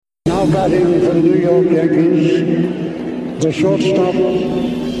Now batting for the New York Yankees, the shortstop,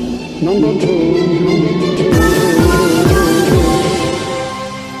 number two.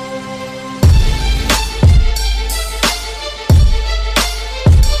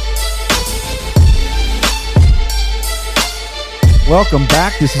 Welcome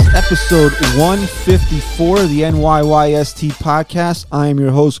back. This is episode 154 of the NYYST podcast. I am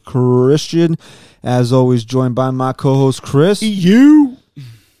your host, Christian. As always, joined by my co-host, Chris. You.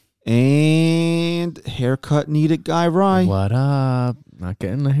 And haircut needed guy, Rye. What up? Not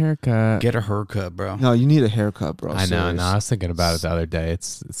getting a haircut. Get a haircut, bro. No, you need a haircut, bro. I know. No, I was thinking about it the other day.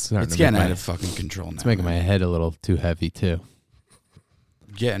 It's starting It's to getting make out of fucking control now. It's making my head a little too heavy too.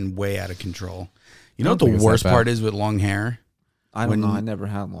 Getting way out of control. You I know what don't think the it's worst that bad. part is with long hair? I don't know. I never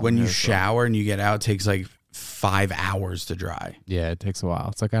had long When hair, you so- shower and you get out, it takes like 5 hours to dry. Yeah, it takes a while.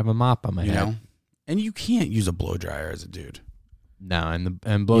 It's like I have a mop on my You head. know? And you can't use a blow dryer as a dude. No,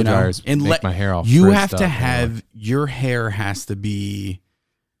 and blow You know? dryers And make my hair all You frizzed have to up have, anyway. your hair has to be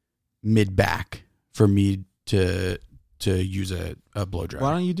mid-back for me to use a blow dryer.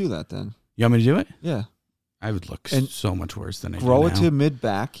 Why don't you do that then? You want me to do it? Yeah. I would look And so much worse than I do Grow it now. to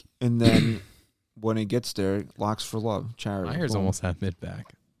mid-back, and then when it gets there, locks for love. Charity. My hair's Boom. almost at mid back.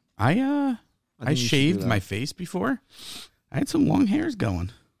 I think you should do shaved that. my face before. I had some long hairs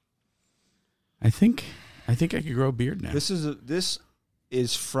going. I think I could grow a beard now. This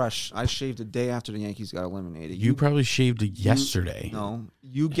is fresh. I shaved the day after the Yankees got eliminated. You probably shaved it yesterday. No,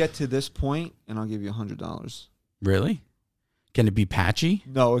 you get to this point, and I'll give you $100. Really? Can it be patchy?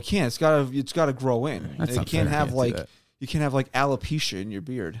 No, it can't. It's gotta grow in. That's it not can't fair. have Can't do like that. you can't have like alopecia in your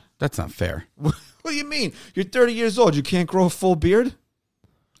beard. That's not fair. What do you mean? You're 30 years old. You can't grow a full beard?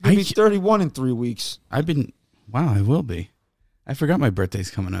 You'll be 31 in 3 weeks. Wow, I will be. I forgot my birthday's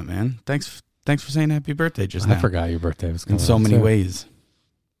coming up, man. Thanks for saying happy birthday just now. I forgot your birthday was In coming so up, many too. ways.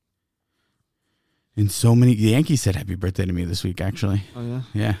 The Yankees said happy birthday to me this week, actually. Oh yeah.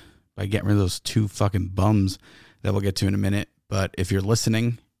 Yeah, by getting rid of those two fucking bums that we'll get to in a minute. But if you're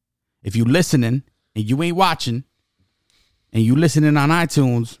listening, and you ain't watching, and you listening on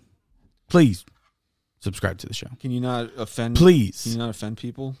iTunes, please subscribe to the show. Can you not offend? Please. Can you not offend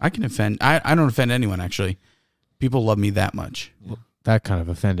people? I can offend. I don't offend anyone, actually. People love me that much. That kind of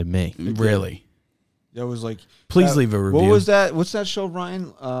offended me. Really. That was like. Please leave a review. What was that? What's that show,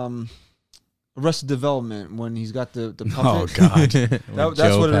 Ryan? Arrested Development, when he's got the puppet. Oh, God.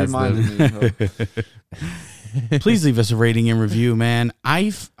 That's what it reminded me of. Please leave us a rating and review, man.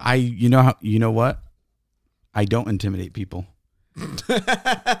 You know what? I don't intimidate people.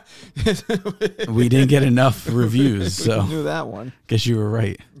 We didn't get enough reviews, so We knew that one. guess you were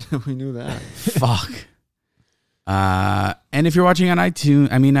right. We knew that. Fuck. And if you're watching on on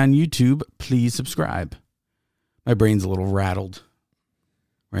YouTube, please subscribe. My brain's a little rattled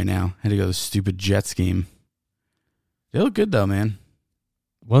right now. Had to go to the stupid Jets game. They look good though, man.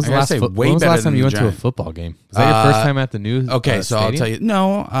 When's the I gotta last, say, way when was the better last time than you the went to a Giants. football game? Was that your first time at the new Okay, so I'll stadium? tell you.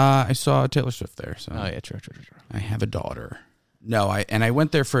 No, I saw Taylor Swift there. So Oh, yeah, true. I have a daughter. No, I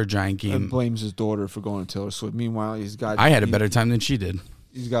went there for a Giant He game. blames his daughter for going to Taylor Swift. Meanwhile, I had a better time than she did.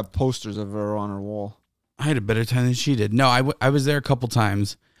 He's got posters of her on her wall. I had a better time than she did. No, I was there a couple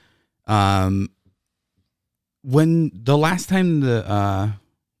times. When the last time the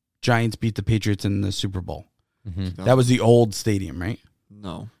Giants beat the Patriots in the Super Bowl, Mm-hmm. that was the old stadium, right?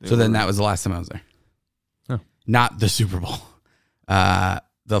 No. So then that was the last time I was there. Oh. Not the Super Bowl.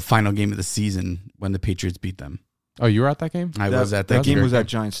 The final game of the season when the Patriots beat them. Oh, you were at that game? I was at that That game game. was at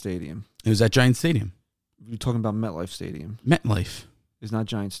Giant Stadium. It was at Giant Stadium. You're talking about MetLife Stadium. MetLife. It's not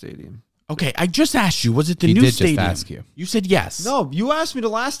Giant Stadium. Okay, I just asked you, was it the He new did stadium? just ask you. You said yes. No, you asked me the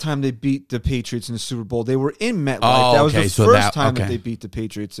last time they beat the Patriots in the Super Bowl. They were in MetLife. Oh, that was okay, the so first that- time that okay. they beat the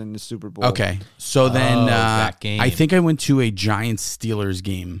Patriots in the Super Bowl. Okay, so then that game. I think I went to a Giants Steelers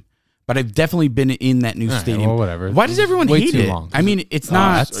game, but I've definitely been in that new All right, stadium. well, whatever. Why does everyone Way hate too it? long. I mean, it's Oh,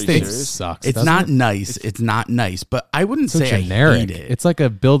 not. that Are you stadium serious? sucks. It's doesn't not it? nice. It's not nice, but I wouldn't So say generic. I hate it. It's like a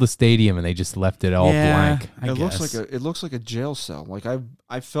build a stadium and they just left it all blank. I It guess. looks like a jail cell. Like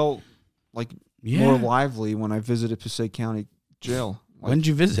I felt like Yeah. more lively when I visited Passaic County Jail. Like, When did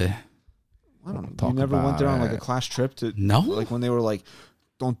you visit? I don't know. Talk You never went there on like a about class trip to No. like when they were like,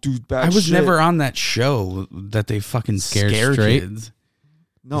 don't do bad I was shit. never on that show that they fucking Scared scare straight? kids.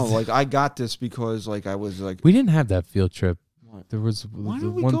 No, like I got this because like I was like We didn't have that field trip. What? There was Why the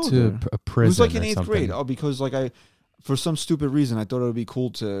did we one go to there? a it prison. was like in or 8th something. grade. Oh, because like I for some stupid reason I thought it would be cool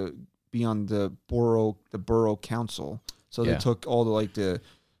to be on the borough council. So Yeah. they took all the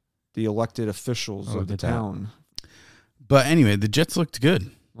elected officials of the did that. town. But anyway, the Jets looked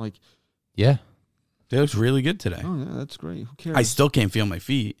good. Yeah. They looked really good today. Oh yeah, that's great. Who cares? I still can't feel my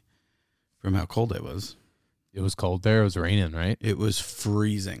feet. from how cold it was. It was cold there. It was raining, right? It was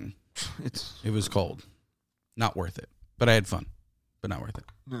freezing. It was cold. Not worth it. But I had fun. But not worth it.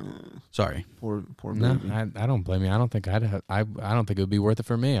 Sorry. Poor No, baby. I don't blame you. I don't think I don't think it would be worth it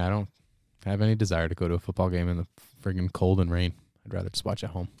for me. I don't have any desire to go to a football game in the friggin' cold and rain. I'd rather just watch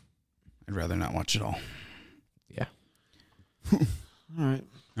at home. I'd rather not watch it all. Yeah. All right.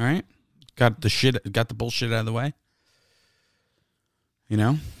 All right. Got the bullshit out of the way. You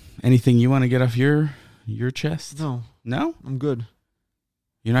know? Anything you want to get off your chest? No, No? I'm good.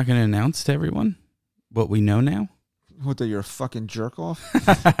 You're not going to announce to everyone what we know now? What, that you're a fucking jerk off?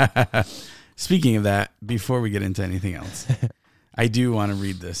 Speaking of that, before we get into anything else, I do want to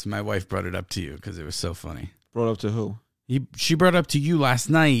read this. My wife brought it up to you because it was so funny. Brought up to who? She brought it up to you last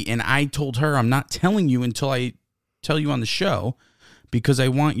night, and I told her I'm not telling you until I tell you on the show because I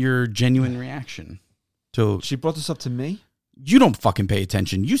want your genuine reaction. She brought this up to me? You don't fucking pay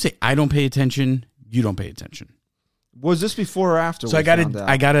attention. You say I don't pay attention. You don't pay attention. Was this before or after? So I got a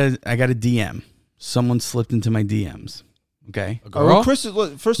DM. Someone slipped into my DMs. Okay. A girl? First of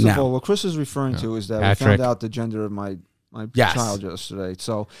all, what Chris is referring to is that we Patrick. found out the gender of my Yes. child yesterday.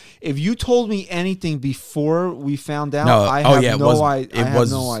 So if you told me anything before we found out, No. I have it no was. idea. It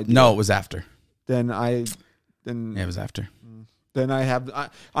was no idea. No, it was after. Then Yeah, it was after. I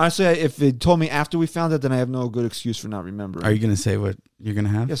have honestly, if it told me after we found it, then I have no good excuse for not remembering. Are you gonna say what you're gonna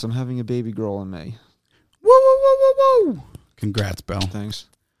have? Yes, I'm having a baby girl in May. Woo woo woo woo woo! Congrats, Bell. Thanks.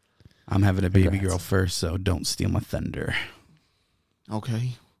 I'm having a baby Congrats. girl first, so don't steal my thunder.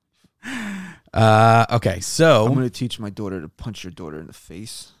 Okay. Okay, so I'm going to teach my daughter to punch your daughter in the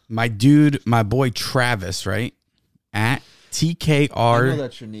face. my boy Travis, right? At I know TKR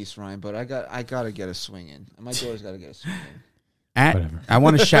that's your niece, Ryan, but I got to get a swing in. My daughter's got to get a swing in. Whatever. I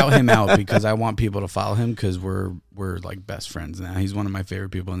want to shout him out because I want people to follow him because we're like best friends now. He's one of my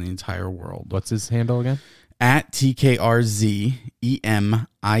favorite people in the entire world. What's his handle again? At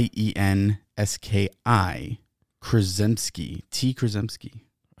TKRZEMIENSKI Krzemski. T Krzemski.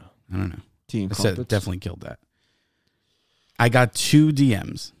 I don't know. Team I said, Crumpets. definitely killed that. I got 2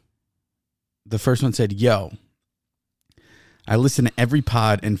 DMs. The first one said, "Yo, I listen to every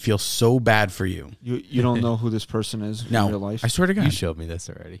pod and feel so bad for you." You don't know who this person is in real life? I swear to God. You showed me this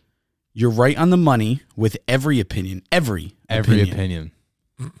already. You're right on the money with every opinion. Every Opinion.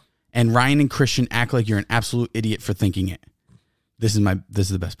 And Ryan and Christian act like you're an absolute idiot for thinking it. This is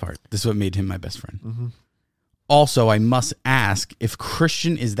the best part. This is what made him my best friend. Mm-hmm. Also, I must ask if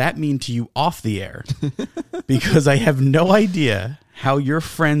Christian is that mean to you off the air, because I have no idea how you're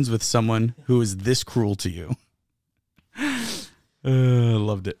friends with someone who is this cruel to you.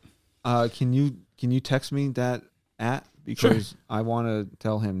 Loved it. Can you text me that because I want to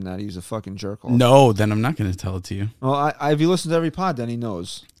tell him that he's a fucking jerk off. No, then I'm not going to tell it to you. Well, if you listen to every pod, then he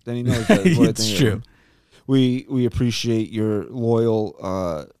knows. Then he knows that what I It's think of true. him. We appreciate your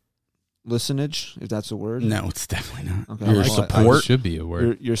loyal listenage, if that's a word. No, it's definitely not. Okay. Your Well, support. It should be a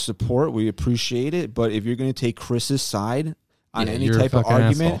word. Your support, we appreciate it. But if you're going to take Chris's side on Yeah, any you're a type of fucking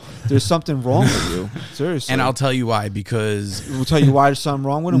argument, asshole. there's something wrong with you. Seriously. And I'll tell you why, because we'll tell you why there's something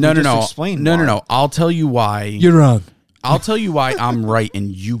wrong with him. no. Explain No. why. I'll tell you why. You're wrong. I'll tell you why I'm right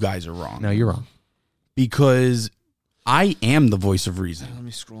and you guys are wrong. No, you're wrong. Because I am the voice of reason. Let me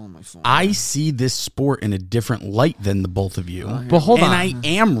scroll on my phone. I see this sport in a different light than the both of you. But hold and on. I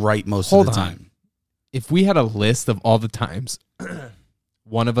am right most Hold of the on. time. If we had a list of all the times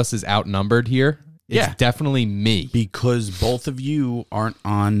one of us is outnumbered here, it's Yeah. definitely me. Because both of you aren't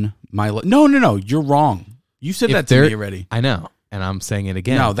on my list. No. You're wrong. You said If that to there- me already. I know, and I'm saying it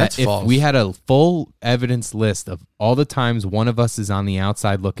again. No, that's that false. If we had a full evidence list of all the times one of us is on the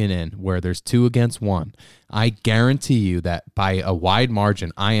outside looking in, where there's 2 against 1, I guarantee you that by a wide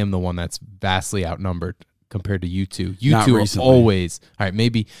margin, I am the one that's vastly outnumbered compared to you two. You Not two recently. are always all right.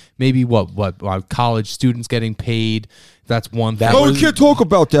 Maybe what college students getting paid. That's one thing. we can't talk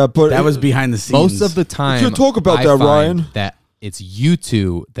about that. But That was behind the scenes. Most of the time, can't talk about I that, find Ryan. That it's you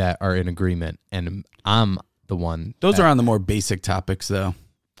two that are in agreement, and I'm the one. Those that- are on the more basic topics, though.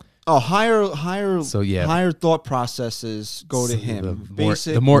 higher. So, yeah. higher thought processes go to him.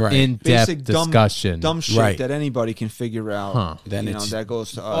 The more Right. in-depth basic dumb- discussion. dumb shit Right. that anybody can figure out. Huh. Then you know, it's- that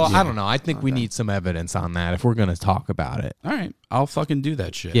goes to Well, us. I don't know. I think we need some evidence on that if we're going to talk about it. All right. I'll fucking do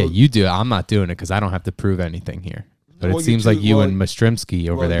that shit. Yeah, you do. I'm not doing it because I don't have to prove anything here. But Well, it you seems two- like you well, and Mastrimsky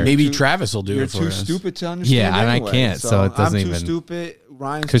over well, there. Maybe Too- Travis will do You're it for too us. stupid to understand. Yeah, and I anyway. can't, so it doesn't I'm even- too stupid.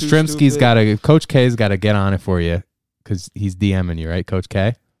 Ryan's Because too Strimsky's stupid. got to, Coach K's got to get on it for you because he's DMing you, right, Coach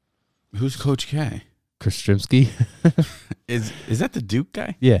K? Who's Coach K? Kostrimsky? Is that the Duke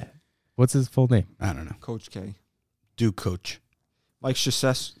guy? Yeah. What's his full name? I don't know. Coach K. Duke coach. Like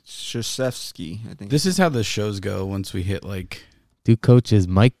Krzyzewski, I think. This is how the shows go once we hit like. New coach is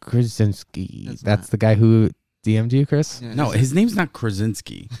Mike Krasinski. That's the guy who DM'd you, Chris? Yeah, No, his name's not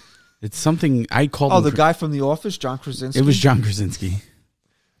Krasinski. It's something I called. Oh, the guy from The Office, John Krasinski? It was John Krasinski.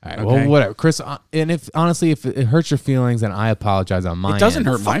 All right, Okay. well, whatever, Chris. And if honestly, if it hurts your feelings, then I apologize on my. It doesn't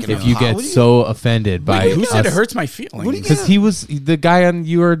end hurt my if feelings. you get so offended by. Who said it us- hurts my feelings? Because he was the guy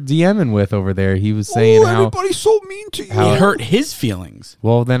you were DMing with over there. He was saying how. everybody's so mean to you. It hurt his feelings.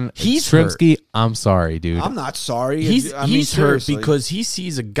 Well, then He's Shrimpsky, I'm sorry, dude. I'm not sorry. He's I mean, hurt seriously. because he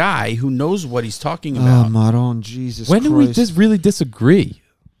sees a guy who knows what he's talking about. Maron, Jesus when Christ. do we just really disagree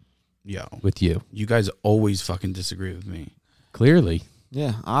Yo, with you? you guys always fucking disagree with me. Clearly,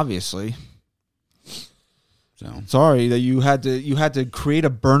 Yeah, obviously. So Sorry that you had to create a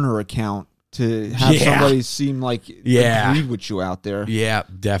burner account to have Yeah. somebody seem like Yeah. agreed with you out there. yeah,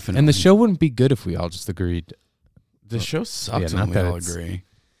 definitely. and the show wouldn't be good if we all just agreed. the show sucks Yeah, not when we that all it's- agree.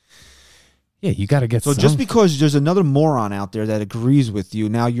 Yeah, you got to get. So some. just because there's another moron out there that agrees with you,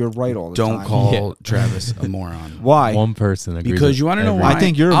 now you're right all the time. Don't call Yeah. Travis a moron. Why? one person agrees Because with you wanna know every- why? I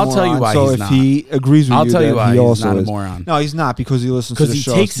think you're a I'll moron. tell you why so he's if not. he agrees with I'll you, tell you then why he he's also not a is. moron. No, he's not because he listens to Because the he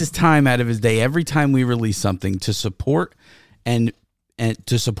show. takes his time out of his day every time we release something to support and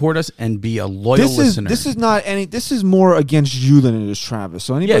to support us and be a loyal listener. This is not any. This is more against you than it is Travis.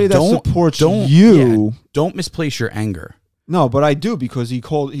 So anybody that supports don't you, don't misplace your anger. no, but I do because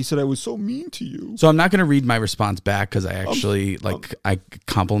he said I was so mean to you. So I'm not going to read my response back because I actually I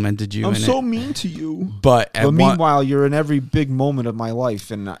complimented you. I'm in so it. mean to you. But Meanwhile, you're in every big moment of my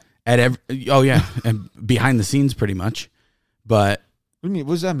life, and what and behind the scenes, pretty much. But do you mean?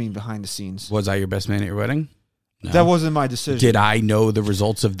 What does that mean behind the scenes? was I your best man at your wedding? No. That wasn't my decision. Did I know the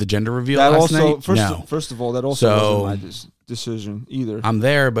results of the gender reveal that last also night? first of all, that also So- wasn't my decision either. I'm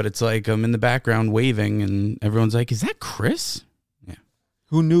there, but it's like I'm in the background waving, and everyone's like, "Is that Chris?"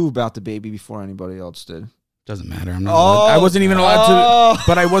 Who knew about the baby before anybody else did? Doesn't matter. I'm not. Allowed, I wasn't even allowed to.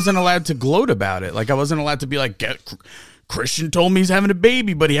 But I wasn't allowed to gloat about it. Like I wasn't allowed to be like, Christian told me he's having a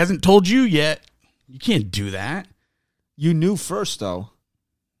baby, but he hasn't told you yet. You can't do that. You knew first, though.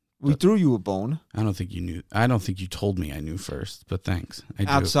 We threw you a bone. I don't think you knew. I don't think you told me I knew first. But thanks. I do.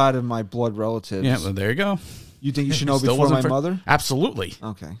 Outside of my blood relatives. Yeah. Well, there you go. You think you should know Still before wasn't my fir- mother? Absolutely.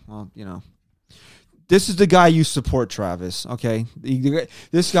 Okay. Well, this is the guy you support, Travis. Okay.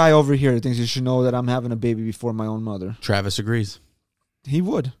 This guy over here thinks you should know that I'm having a baby before my own mother. Travis agrees. He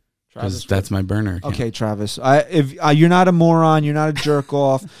would. Because that's my burner account. Okay, Travis. If you're not a moron, you're not a jerk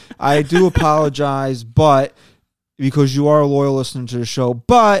off. I do apologize, but because you are a loyal listener to the show.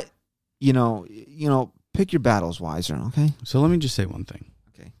 But pick your battles wiser. Okay. So let me just say one thing.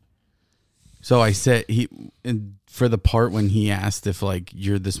 Okay. So I said for the part when he asked if like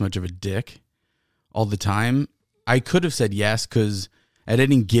you're this much of a dick all the time, I could have said yes because at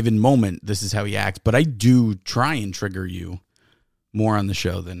any given moment this is how he acts. But I do try and trigger you more on the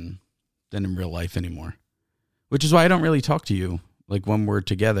show than in real life anymore, which is why I don't really talk to you like when we're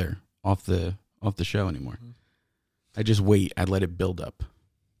together off the show anymore. Mm-hmm. I just wait. I let it build up.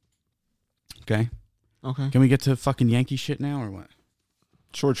 Okay. Okay. Can we get to fucking Yankee shit now or what?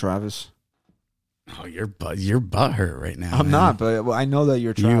 Sure, Travis. Oh, you're butthurt right now. I'm man. not, but I know that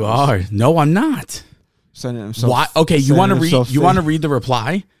you're Travis. You are. No, I'm not. Sending himself. Why? Okay, you sending want to read? himself You want to fake. read the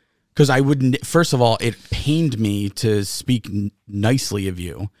reply? Because I wouldn't. First of all, it pained me to speak nicely of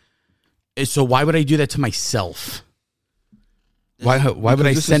you. So why would I do that to myself? Why would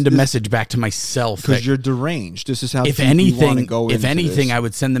I send a message back to myself? Because you're deranged. This is how. If deep you wanna anything, go if into anything, this. I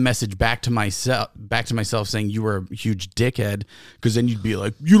would send the message back to myself saying you were a huge dickhead. Because then you'd be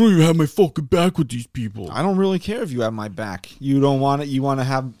like, you don't even have my fucking back with these people. I don't really care if you have my back. You don't want it. You want to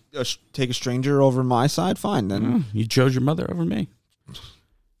have take a stranger over my side. Fine then. You chose your mother over me.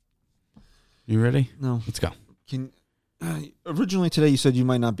 You ready? No. Let's go. Originally today you said you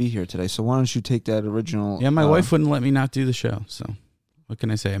might not be here today, so why don't you take that original? Yeah, my wife wouldn't let me not do the show. So what can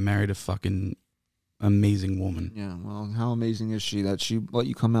I say? I married a fucking amazing woman. Yeah, well, how amazing is she that she let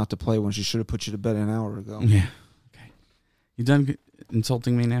you come out to play when she should have put you to bed an hour ago? Yeah. Okay. You done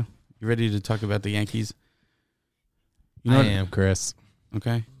insulting me now? You ready to talk about the Yankees? You I am, Chris.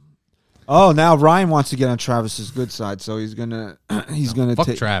 Okay. Oh, now Ryan wants to get on Travis's good side, so he's gonna Fuck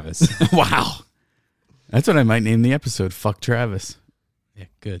take Travis. Wow. That's what I might name the episode. Fuck Travis. Yeah,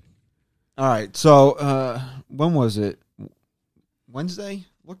 good. All right, so when was it? Wednesday?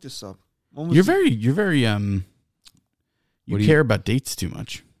 Look this up. When was You're very you care about dates too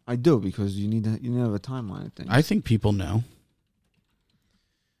much. I do because you need to have a timeline of things. I think people know.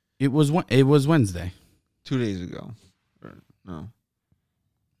 It was Wednesday. 2 days ago. No.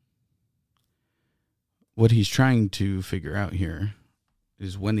 What he's trying to figure out here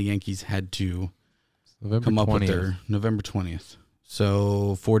is when the Yankees had to November come up 20th. with their November 20th.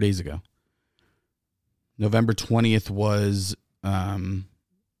 So 4 days ago. November 20th was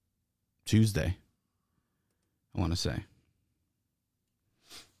Tuesday, I want to say.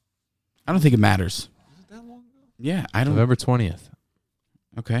 I don't think it matters. Is it that long ago? Yeah, I don't. November 20th.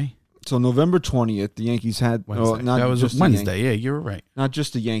 Okay. So November 20th, the Yankees had Wednesday. not That was just the Wednesday. Yeah, you were right. not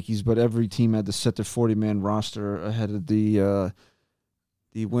just the Yankees, but every team had to set their 40-man roster ahead of the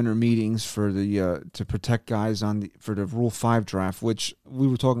winter meetings for the to protect guys for the Rule 5 draft, which we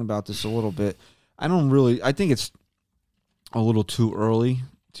were talking about this a little bit. I think it's a little too early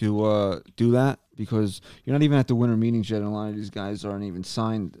to do that because you're not even at the winter meetings yet, and a lot of these guys aren't even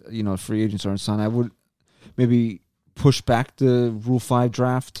signed. Free agents aren't signed. I would maybe push back the Rule 5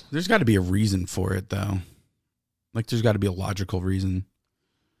 draft. There's got to be a reason for it, though. Like, there's got to be a logical reason.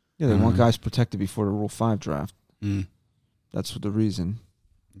 Yeah, they want guys protected before the Rule 5 draft. Mm. That's the reason.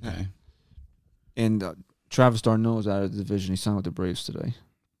 Okay. And Travis Darno is out of the division. He signed with the Braves today.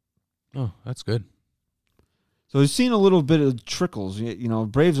 Oh, that's good. So he's seen a little bit of trickles.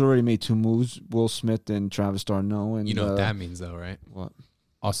 Braves already made 2 moves, Will Smith and Travis Darno. And You know what that means, though, right? What?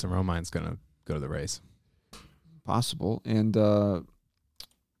 Austin Romine's going to go to the Rays. Possible. And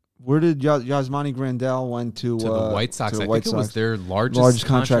where did Yasmani Grandal went to To the White Sox. to the I White think it was Sox. their largest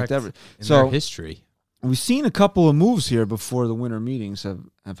contract ever. in So- their history. We've seen a couple of moves here before the winter meetings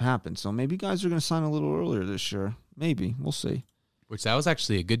have happened. So maybe guys are going to sign a little earlier this year. Maybe. We'll see. Which that was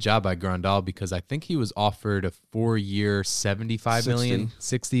actually a good job by Grandal because I think he was offered a 4-year, $75 million,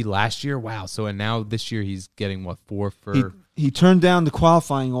 60 last year. Wow. So and now this year he's getting what, 4 for? He turned down the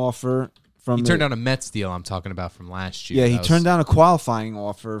qualifying offer from. He turned down a Mets deal. I'm talking about from last year. Yeah, he That was- turned down a qualifying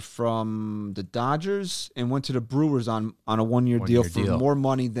offer from the Dodgers and went to the Brewers on a 1-year deal for more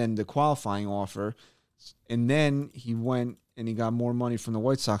money than the qualifying offer. And then he went and he got more money from the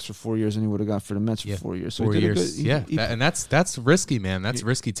White Sox for 4 years than he would have got for the Mets for 4 years. So 4 he did years. a good, he, And that's risky, man. That's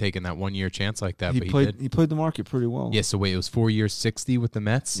risky taking that 1-year chance like that. he But played did. he played the market pretty well. Yeah. So wait, it was 4 years, 60 with the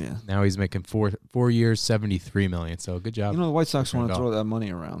Mets. Yeah. Now he's making 4 years, $73 million. So good job. The White Sox want to Grandal. throw that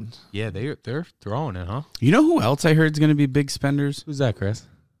money around. Yeah, they're throwing it, huh? You know who else I heard is going to be big spenders? Who's that, Chris?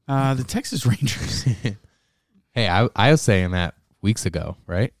 The Texas Rangers. Hey, I was saying that weeks ago,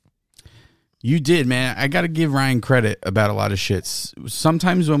 right? You did, man. I got to give Ryan credit about a lot of shit.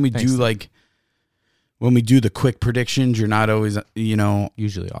 Sometimes when we Thanks. when we do the quick predictions, you're not always,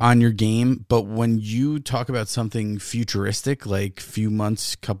 Usually off. on your game. But when you talk about something futuristic, like few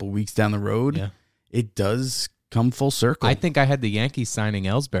months, couple weeks down the road, Yeah. it does come full circle. I think I had the Yankees signing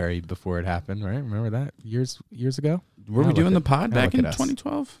Ellsbury before it happened, right? Remember that years ago? Were Now we doing look the at- pod now back look in at us.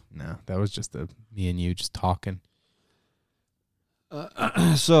 2012? No, that was just me and you just talking.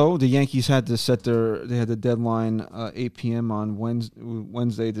 So the Yankees had to set they had the deadline 8 p.m. on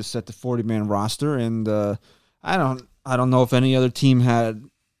Wednesday to set the 40-man roster, and I don't know if any other team had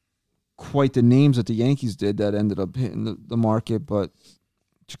quite the names that the Yankees did that ended up hitting the market, but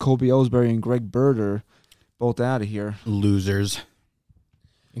Jacoby Ellsbury and Greg Bird are both out of here. Losers.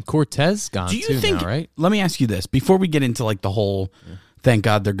 And Cortez gone Do you too think? now, right? Let me ask you this before we get into like the whole. Thank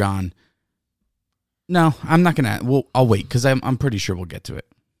God they're gone. No, I'm not gonna. Well, I'll wait because I'm pretty sure we'll get to it.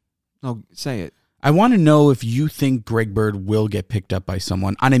 No, say it. I want to know if you think Greg Bird will get picked up by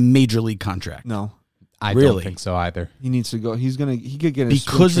someone on a major league contract. No, I Really? don't think so either. he needs to go. He could get a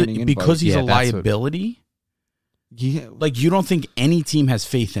because spring training because he's Yeah, a that's what- liability. invite. Like you don't think any team has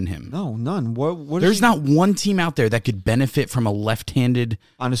faith in him? No, none. What is There's he- not one team out there that could benefit from a left-handed.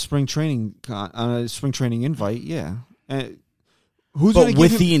 on a spring training invite. Yeah. Who's But gonna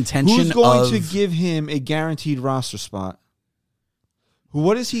with give the him, intention who's going to of- give him a guaranteed roster spot?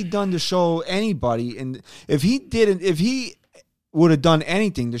 What has he done to show anybody? And if he would have done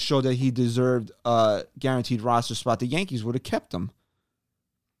anything to show that he deserved a guaranteed roster spot, the Yankees would have kept him.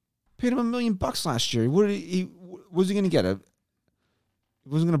 Paid him $1 million last year. What was he going to get? He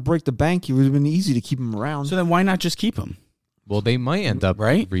wasn't going to break the bank. It would have been easy to keep him around. So then why not just keep him? Well, they might end up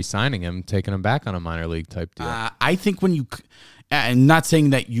Right? re-signing him, taking him back on a minor league type deal. I think when you, and not saying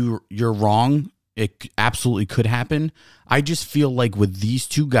that you're wrong, it absolutely could happen. I just feel like with these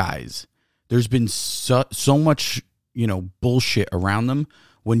two guys, there's been so much bullshit around them.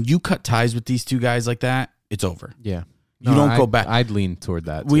 When you cut ties with these two guys like that, it's over. Yeah. You don't go back. I'd lean toward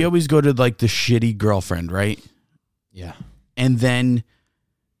that. We too. always go to like the shitty girlfriend, right? Yeah. And then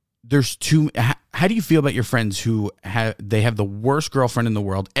there's two. How do you feel about your friends who have the worst girlfriend in the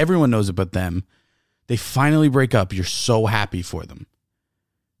world? Everyone knows about them. They finally break up. You're so happy for them.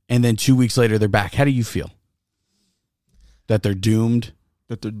 And then 2 weeks later, they're back. How do you feel? That they're doomed?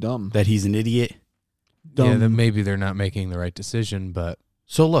 that they're dumb. That he's an idiot? Yeah, then maybe they're not making the right decision, but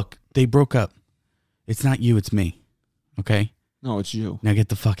So look, they broke up. It's not you, it's me. Okay? No, it's you. Now get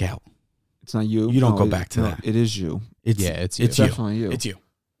the fuck out. It's not you. You don't go it- back to no, that. It is you. it's you. It's you. Definitely you. It's you.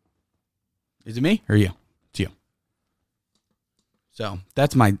 Is it me or you? It's you. So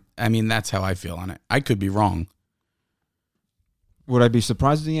that's how I feel on it. I could be wrong. Would I be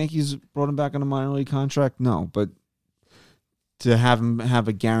surprised if the Yankees brought him back on a minor league contract? No, but to have him have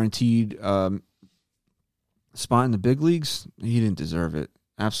a guaranteed spot in the big leagues, he didn't deserve it.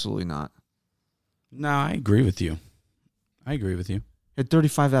 Absolutely not. No, I agree with you. He had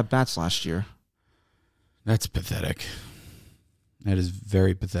 35 at-bats last year. That's pathetic. That is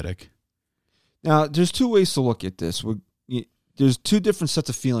very pathetic. Now, there's two ways to look at this. There's two different sets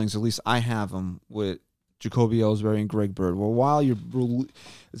of feelings, at least I have them, with Jacoby Ellsbury and Greg Bird. Well, while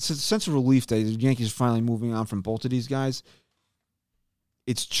it's a sense of relief that the Yankees are finally moving on from both of these guys,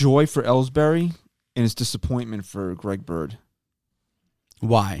 it's joy for Ellsbury and it's disappointment for Greg Bird.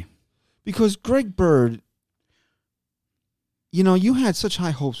 Why? Because Greg Bird, you had such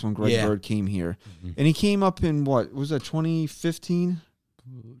high hopes when Greg Bird came here. Mm-hmm. And he came up in, what, was that 2015?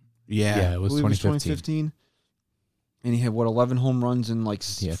 Yeah. It was I believe 2015. And he had, 11 home runs in like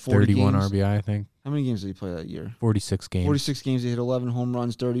 40 31 games? RBI, I think. How many games did he play that year? 46 games. 46 games. He hit 11 home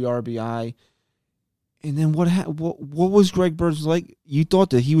runs, 30 RBI. And then what was Greg Bird's like? You thought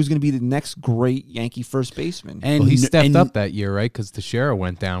that he was going to be the next great Yankee first baseman. And he stepped up that year, right? Because Teixeira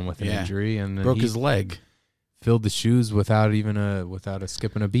went down with an injury and then broke his leg. Filled the shoes without a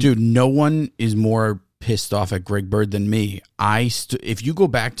skip and a beat. Dude, no one is more pissed off at Greg Bird than me. If you go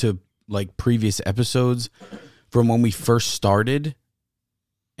back to like previous episodes from when we first started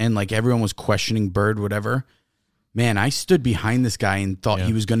and like everyone was questioning Bird, whatever, man, I stood behind this guy and thought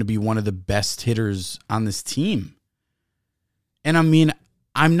he was going to be one of the best hitters on this team. And I mean,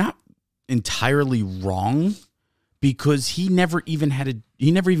 I'm not entirely wrong because he never even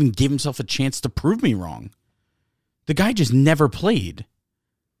gave himself a chance to prove me wrong. The guy just never played.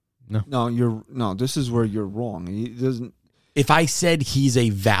 No, this is where you're wrong. He doesn't. If I said he's a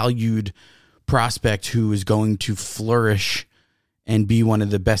valued prospect who is going to flourish and be one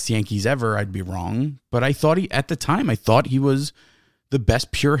of the best Yankees ever, I'd be wrong. But I thought at the time he was the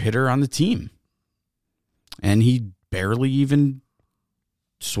best pure hitter on the team. And he barely even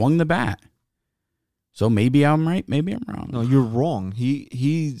swung the bat. So maybe I'm right, maybe I'm wrong. No, you're wrong.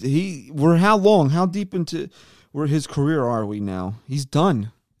 How deep into his career are we now? He's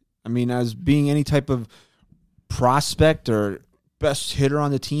done. I mean, as being any type of prospect or best hitter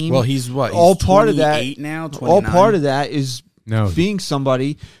on the team. Well, he's what? He's all part of that now. 29? All part of that is No. being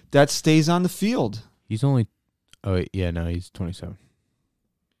somebody that stays on the field. He's only. Oh yeah, no, he's 27.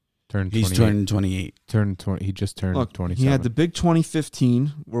 He's turning 28. He just turned 27. He had the big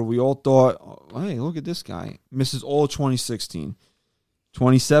 2015 where we all thought, oh, hey, look at this guy. Misses all of 2016.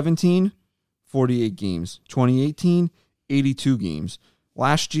 2017, 48 games. 2018, 82 games.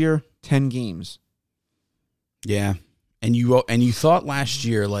 Last year, 10 games. Yeah. And you thought last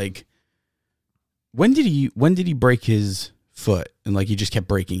year, like, when did he break his foot? And like he just kept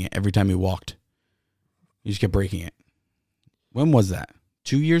breaking it every time he walked. He just kept breaking it. When was that?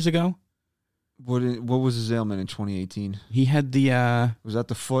 2 years ago? What was his ailment in 2018? He had the Was that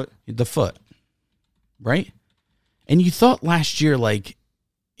the foot? The foot. Right? And you thought last year, like,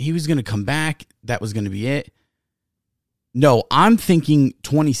 he was going to come back. That was going to be it. No, I'm thinking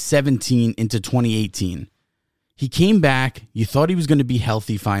 2017 into 2018. He came back. You thought he was going to be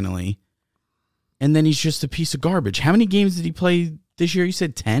healthy finally. And then he's just a piece of garbage. How many games did he play this year? You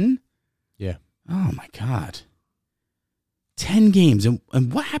said 10? Yeah. Oh, my God. 10 games. And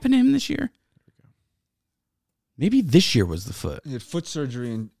what happened to him this year? Maybe this year was the foot. He had foot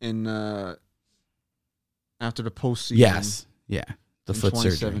surgery in after the postseason. Yes. Yeah. The foot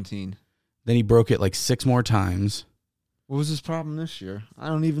surgery. 2017. Then he broke it like 6 more times. What was his problem this year? I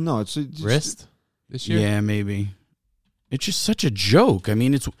don't even know. It's Wrist this year? Yeah, maybe. It's just such a joke. I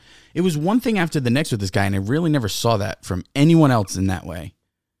mean, it was one thing after the next with this guy, and I really never saw that from anyone else in that way.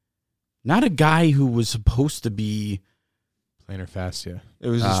 Not a guy who was supposed to be Planar fascia. It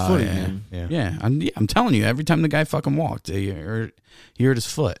was his footing, yeah. man. Yeah. I'm telling you, every time the guy fucking walked, he hurt his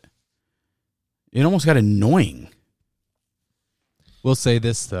foot. It almost got annoying. We'll say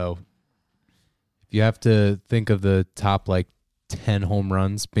this, though. If you have to think of the top, 10 home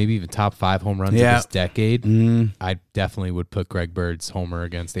runs, maybe even top 5 home runs of this decade, I definitely would put Greg Bird's homer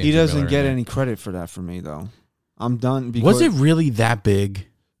against Andrew He doesn't Miller get in any credit for that for me, though. I'm done. Because Was it really that big?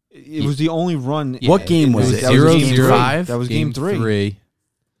 It was the only run. What game was it? That was game 0-5? That was game 3. 3.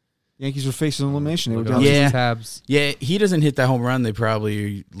 Yankees were facing elimination. They were Look down at Yeah. these tabs. Yeah, he doesn't hit that home run, they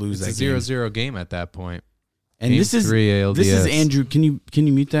probably lose It's that a game. 0-0 game at that point. And Game this is 3 ALDS. this is Andrew. Can you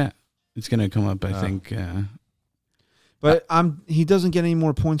mute that? It's gonna come up, I think. But he doesn't get any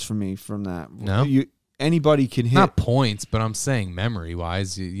more points from me from that. No? Anybody can hit. Not points, but I'm saying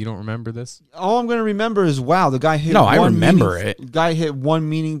memory-wise. You don't remember this? All I'm going to remember is, wow, the guy hit. No, I remember it. Guy hit had one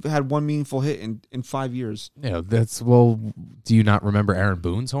meaningful hit in 5 years. Yeah, do you not remember Aaron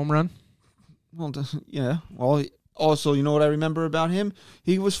Boone's home run? Well, yeah. Well, also, you know what I remember about him?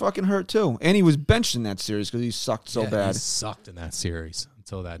 He was fucking hurt too, and he was benched in that series because he sucked so bad. He sucked in that series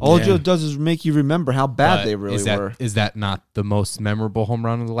until that. All day. Joe does is make you remember how bad But they really were. Is that not the most memorable home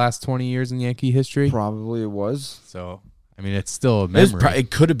run of the last 20 years in Yankee history? Probably it was. So, I mean, it's still a memory. It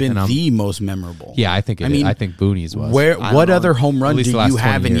could have been the most memorable. Yeah, I think. I think Booney's was. What other home run do you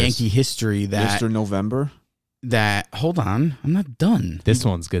have in 20 Yankee history that Mr. November? That hold on, I'm not done. This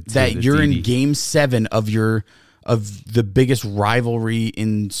one's good too. That you're in Game 7 of the biggest rivalry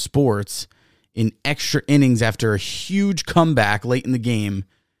in sports, in extra innings after a huge comeback late in the game,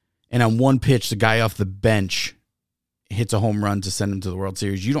 and on one pitch, the guy off the bench hits a home run to send him to the World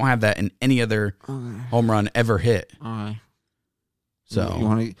Series. You don't have that in any other home run ever hit. All right. So you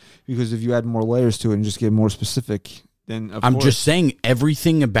want to, because if you add more layers to it and just get more specific, then I'm just saying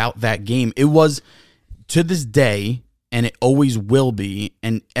everything about that game. It was, to this day, and it always will be,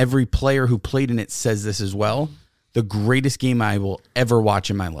 and every player who played in it says this as well, the greatest game I will ever watch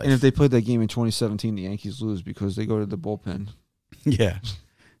in my life. And if they played that game in 2017, the Yankees lose because they go to the bullpen. Yeah,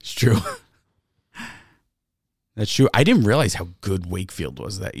 it's true. That's true. I didn't realize how good Wakefield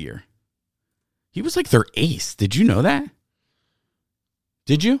was that year. He was like their ace. Did you know that?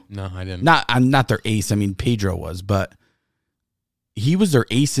 Did you? No, I didn't. I'm not their ace. I mean, Pedro was, but he was their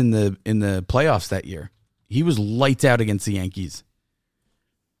ace in the playoffs that year. He was lights out against the Yankees.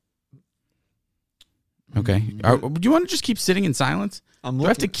 Okay. Do you want to just keep sitting in silence? Do I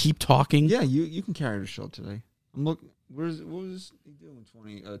have to keep talking? Yeah, you can carry the show today. I'm looking. What was he doing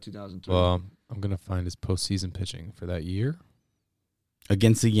in 2003? Well, I'm gonna find his postseason pitching for that year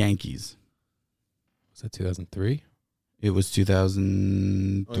Against the Yankees. Was that 2003? It was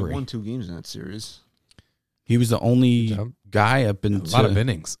 2003. He won 2 games in that series. He was the only guy up in A lot of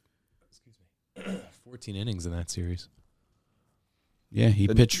innings. Excuse me. 14 innings in that series. Yeah, he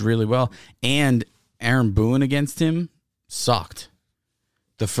pitched really well. And Aaron Boone against him sucked.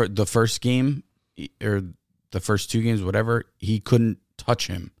 The first game, or the first 2 games, whatever, he couldn't touch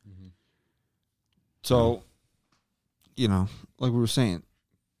him. So, like we were saying,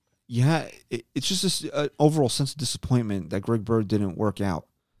 it's just this overall sense of disappointment that Greg Bird didn't work out.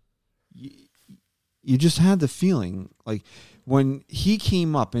 You just had the feeling, like, when he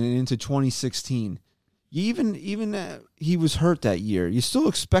came up and into 2016, even he was hurt that year, you still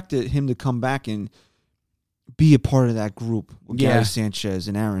expected him to come back and be a part of that group with Gary Sanchez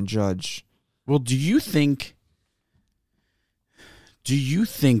and Aaron Judge. Well, do you think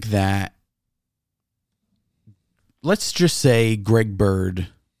that, let's just say Greg Bird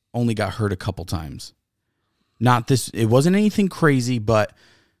only got hurt a couple times. It wasn't anything crazy, but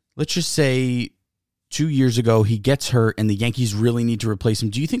let's just say 2 years ago he gets hurt and the Yankees really need to replace him.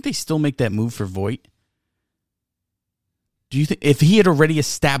 Do you think they still make that move for Voit? Do you think if he had already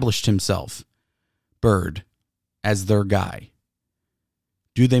established himself, Bird, as their guy,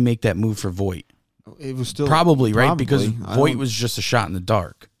 do they make that move for Voit? It was still probably, right? Because Voit was just a shot in the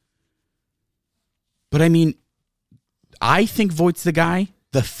dark. But I mean, I think Voigt's the guy.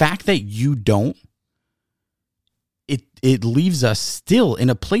 The fact that you don't, it leaves us still in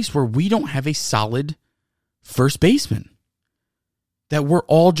a place where we don't have a solid first baseman. That we're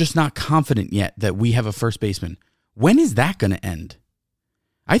all just not confident yet that we have a first baseman. When is that going to end?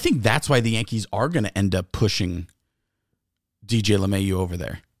 I think that's why the Yankees are going to end up pushing DJ LeMahieu over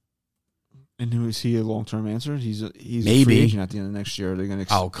there. And who is he a long-term answer? He's Maybe a free agent at the end of next year. They're going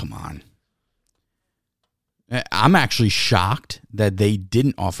to. Oh, come on. I'm actually shocked that they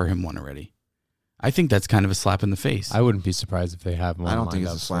didn't offer him one already. I think that's kind of a slap in the face. I wouldn't be surprised if they have one. I don't think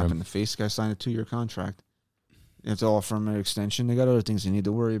it's a slap in the face. This guy signed a 2-year contract. They have to offer him an extension. They got other things they need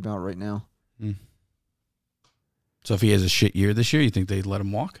to worry about right now. So if he has a shit year this year, you think they'd let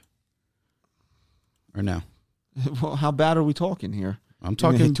him walk? Or no? Well, how bad are we talking here? I'm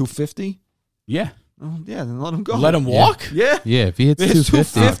talking 250. Yeah. Oh, yeah, then let him go. Let him walk? Yeah. Yeah, if he hits It's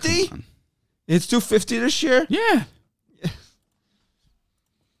 250. 250? It's 250 this year? Yeah.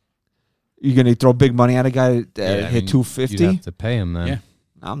 You're going to throw big money at a guy that hit 250? You'd have to pay him then. Yeah.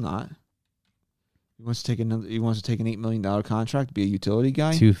 I'm not. He wants to take an $8 million contract to be a utility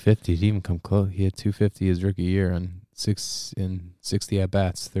guy? 250. He even come close. He had 250 his rookie year on 60 at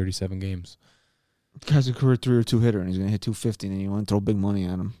bats, 37 games. The guy's a career 3 or 2 hitter, and he's going to hit 250, and then you want to throw big money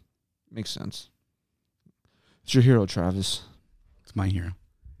at him. Makes sense. It's your hero, Travis. It's my hero.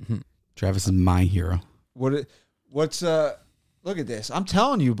 Travis is my hero. What's look at this. I'm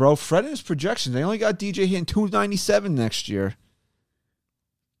telling you, bro. Fred and his projections. They only got DJ hitting 297 next year.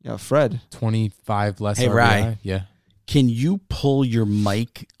 Yeah, Fred. 25 less Hey, RBI. Rye. Yeah. Can you pull your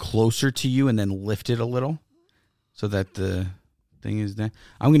mic closer to you and then lift it a little so that the thing is there?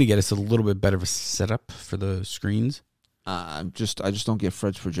 I'm going to get us a little bit better of a setup for the screens. I just don't get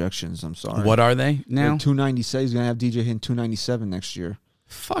Fred's projections. I'm sorry. What are they now? 297. He's gonna have DJ hitting 297 next year.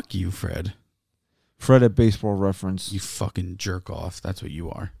 Fuck you, Fred. Fred at Baseball Reference. You fucking jerk off. That's what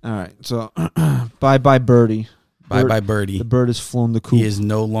you are. All right. So, bye Birdie. Bye Birdie. The bird has flown the coop. He is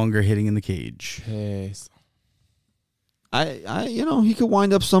no longer hitting in the cage. Yes. He could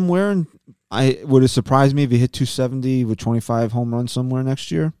wind up somewhere, and would it surprise me if he hit 270 with 25 home runs somewhere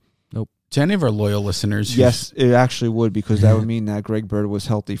next year? To any of our loyal listeners, Yes, it actually would, because that would mean that Greg Bird was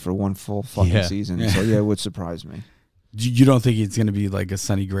healthy for one full fucking Yeah. season. Yeah. So, yeah, it would surprise me. you don't think it's going to be like a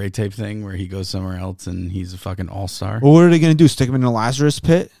Sonny Gray type thing where he goes somewhere else and he's a fucking all-star? Well, what are they going to do? Stick him in the Lazarus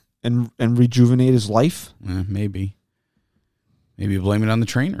pit and rejuvenate his life? Maybe. Maybe blame it on the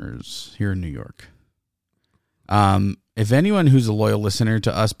trainers here in New York. If anyone who's a loyal listener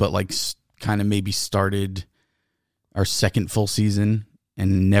to us, but like kind of maybe started our second full season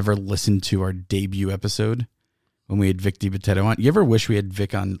and never listened to our debut episode when we had Vic DiBattista on, you ever wish we had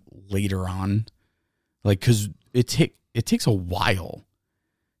Vic on later on? Like, because it takes a while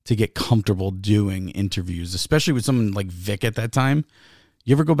to get comfortable doing interviews, especially with someone like Vic at that time.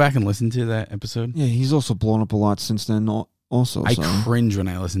 You ever go back and listen to that episode? Yeah, he's also blown up a lot since then also. I so. cringe when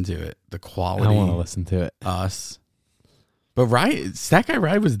I listen to it. The quality. I want to listen to it. Us. But Stat Guy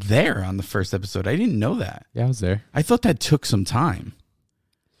Rye was there on the first episode. I didn't know that. Yeah, I was there. I thought that took some time.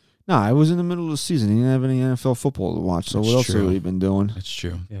 No, I was in the middle of the season. He didn't have any NFL football to watch, so That's what else true. have we been doing? That's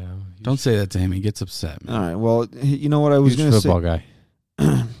true. Yeah. Don't say that to him. He gets upset, man. All right, well, you know what I was Huge going to say? football guy.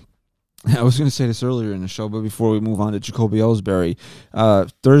 I was going to say this earlier in the show, but before we move on to Jacoby Ellsbury,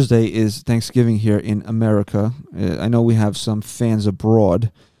 Thursday is Thanksgiving here in America. I know we have some fans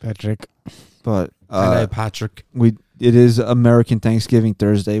abroad, Patrick. but Hello, Patrick. it is American Thanksgiving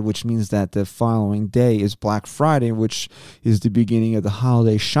Thursday, which means that the following day is Black Friday, which is the beginning of the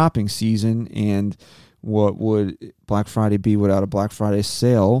holiday shopping season. And what would Black Friday be without a Black Friday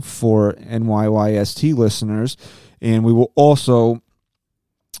sale for NYYST listeners? And we will also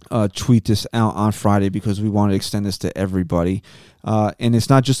tweet this out on Friday because we want to extend this to everybody. And it's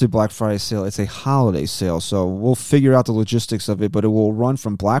not just a Black Friday sale, it's a holiday sale. So we'll figure out the logistics of it, but it will run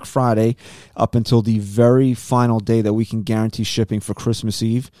from Black Friday up until the very final day that we can guarantee shipping for Christmas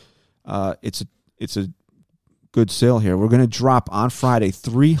Eve. It's a good sale here. We're going to drop on Friday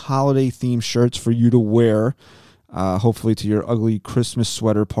 3 holiday-themed shirts for you to wear, hopefully to your ugly Christmas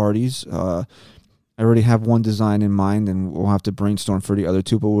sweater parties. I already have one design in mind, and we'll have to brainstorm for the other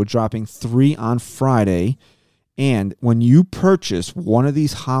 2, but we're dropping 3 on Friday. And when you purchase one of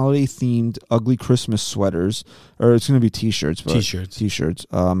these holiday-themed ugly Christmas sweaters, or it's going to be T-shirts. T-shirts.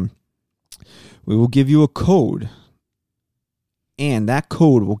 We will give you a code, and that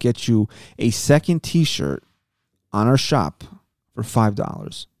code will get you a second T-shirt on our shop for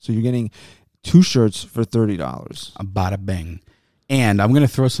 $5. So you're getting 2 shirts for $30. A bada bang. And I'm going to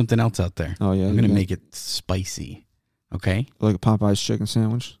throw something else out there. Oh, yeah? I'm going to make it spicy. Okay? Like a Popeye's chicken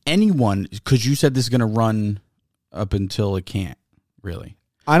sandwich? Anyone, because you said this is going to run up until it can't, really.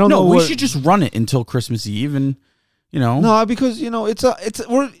 I don't know. No, we should just run it until Christmas Eve and, No, because,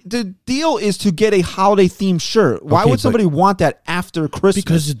 the deal is to get a holiday-themed shirt. Why Okay, would somebody want that after Christmas?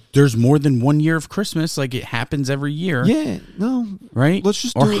 Because there's more than 1 year of Christmas. Like, it happens every year. Yeah, no. Right? Let's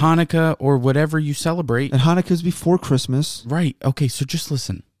just or do it. Hanukkah or whatever you celebrate. And Hanukkah's before Christmas. Right. Okay, so just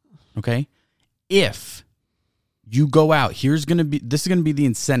listen. Okay? If you go out, this is going to be the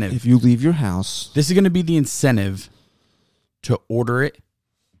incentive. If you leave your house. This is going to be the incentive to order it,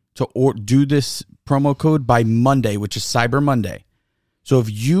 do this promo code by Monday, which is Cyber Monday. So if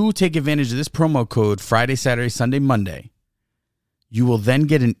you take advantage of this promo code Friday, Saturday, Sunday, Monday, you will then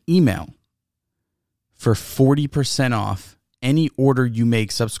get an email for 40% off any order you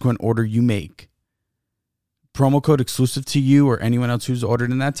make, subsequent order you make. Promo code exclusive to you or anyone else who's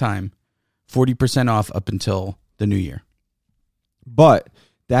ordered in that time, 40% off up until the new year. But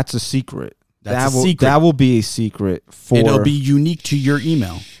that's a secret. That's a secret. That will be a secret for. It'll be unique to your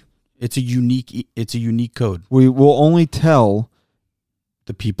email. It's a unique code. We will only tell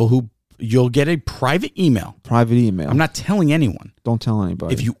The people who you'll get a private email. private email. I'm not telling anyone. Don't tell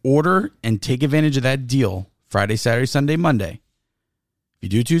anybody. If you order and take advantage of that deal Friday, Saturday, Sunday, Monday, if you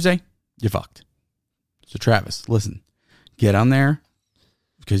do Tuesday, you're fucked. So Travis, listen, get on there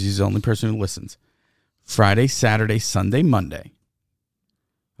because he's the only person who listens. Friday, Saturday, Sunday, Monday.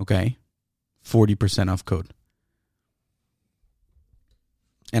 Okay? 40% off code.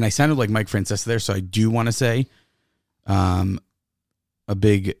 And I sounded like Mike Francesa there, so I do want to say a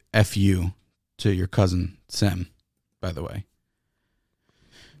big FU to your cousin, Sam, by the way.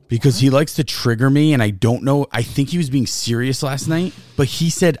 Because he likes to trigger me, and I don't know. I think he was being serious last night, but he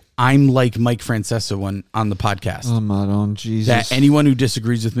said, I'm like Mike Francesa on the podcast. Oh, my own Jesus. That anyone who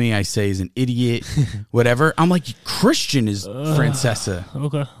disagrees with me, I say is an idiot, whatever. I'm like, Christian is Francesa.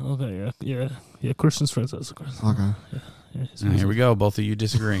 Okay, yeah. Christian's Francesa. Okay. Here we go. Both of you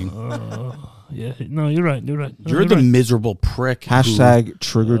disagreeing. Yeah, no, you're right. You're the right. miserable prick. Hashtag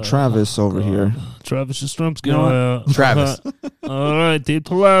trigger Travis over here. Travis Jastrzemski. You know Travis. All right, deep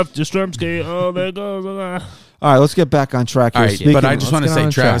to left. Jastrzemski. Oh, there goes. All right, let's get back on track here. All right, but I just want to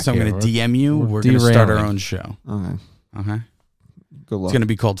say, Travis, I'm going to DM you. We're going to start our own show. Okay. Good luck. It's going to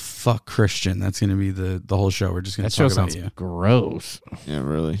be called Fuck Christian. That's going to be the whole show. We're just going to talk about you. Gross. Yeah,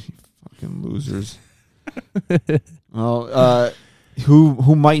 really. Fucking losers. Well,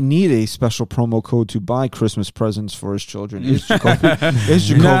 who might need a special promo code to buy Christmas presents for his children is Jacoby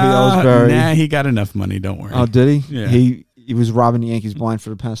Ellsbury. Nah, he got enough money. Don't worry. Oh, did he? Yeah. He was robbing the Yankees blind for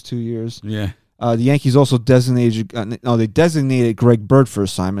the past 2 years. Yeah. The Yankees also designated Greg Bird for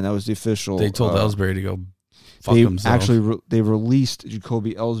assignment. That was the official. They told Ellsbury to go fuck himself. Actually, they released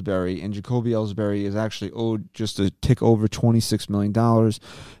Jacoby Ellsbury, and Jacoby Ellsbury is actually owed just a tick over $26 million,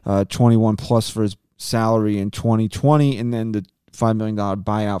 21 plus for his salary in 2020, and then the $5 million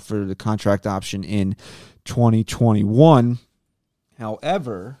buyout for the contract option in 2021.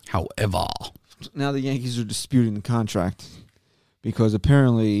 However, now the Yankees are disputing the contract because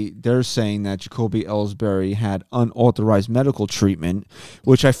apparently they're saying that Jacoby Ellsbury had unauthorized medical treatment,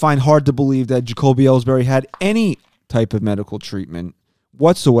 which I find hard to believe that Jacoby Ellsbury had any type of medical treatment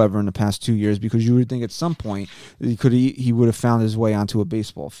whatsoever in the past 2 years, because you would think at some point he would have found his way onto a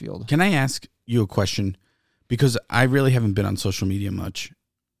baseball field. Can I ask you a question? Because I really haven't been on social media much.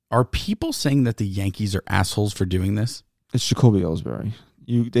 Are people saying that the Yankees are assholes for doing this? It's Jacoby Ellsbury.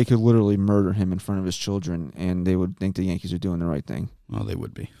 They could literally murder him in front of his children, and they would think the Yankees are doing the right thing. Well, they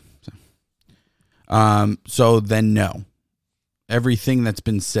would be. So then no. Everything that's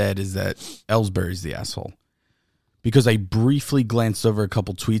been said is that Ellsbury's the asshole. Because I briefly glanced over a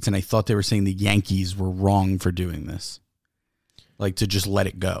couple tweets, and I thought they were saying the Yankees were wrong for doing this. Like, to just let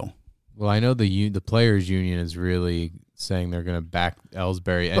it go. Well, I know the players' union is really saying they're going to back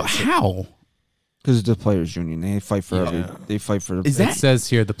Ellsbury. But how? Because it's the players' union. They fight for They fight for. Is that? It says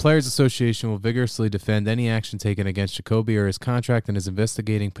here the Players Association will vigorously defend any action taken against Jacoby or his contract, and is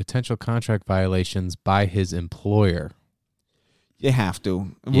investigating potential contract violations by his employer. You have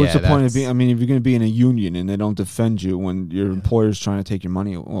to. What's the point of being? I mean, if you're going to be in a union and they don't defend you when your employer's trying to take your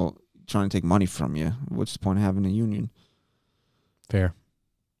money, trying to take money from you, what's the point of having a union? Fair.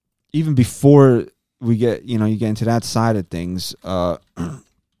 Even before we get, you get into that side of things, I'm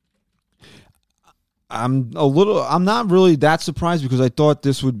not really that surprised, because I thought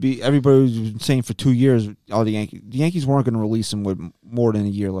this would be, everybody was saying for 2 years, the Yankees weren't going to release him with more than a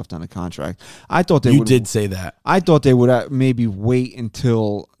year left on the contract. I thought they would. You did say that. I thought they would maybe wait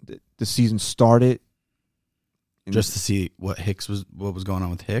until the season started. Just to see what was going on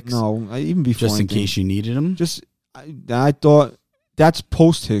with Hicks? No, even before. Just in case you needed him? I thought that's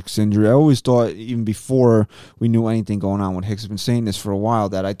post-Hicks injury. I always thought, even before we knew anything going on with Hicks, I've been saying this for a while,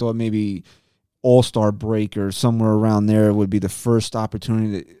 that I thought maybe All-Star break or somewhere around there would be the first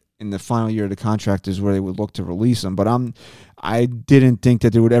opportunity in the final year of the contract is where they would look to release him. But I didn't think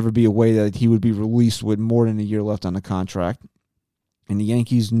that there would ever be a way that he would be released with more than a year left on the contract. And the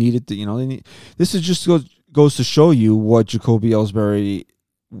Yankees needed to, this is just goes to show you what Jacoby Ellsbury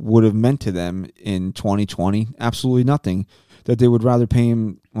would have meant to them in 2020. Absolutely nothing. That they would rather pay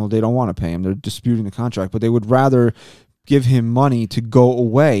him. Well, they don't want to pay him. They're disputing the contract, but they would rather give him money to go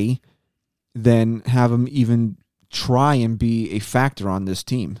away than have him even try and be a factor on this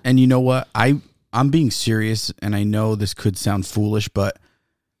team. And you know what? I'm being serious, and I know this could sound foolish, but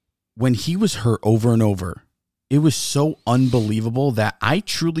when he was hurt over and over, it was so unbelievable that I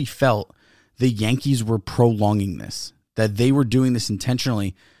truly felt the Yankees were prolonging this, that they were doing this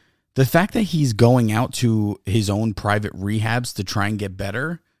intentionally. The fact that he's going out to his own private rehabs to try and get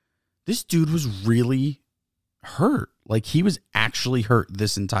better, this dude was really hurt. Like, he was actually hurt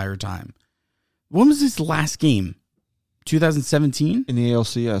this entire time. When was his last game? 2017? In the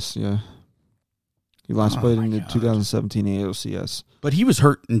ALCS, yeah. He last played in the 2017 ALCS. But he was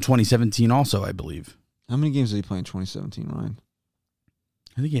hurt in 2017 also, I believe. How many games did he play in 2017, Ryan?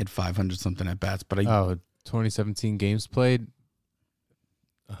 I think he had 500-something at bats. But 2017 games played.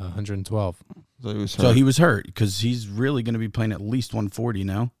 112. So he was hurt. So he was hurt because he's really going to be playing at least 140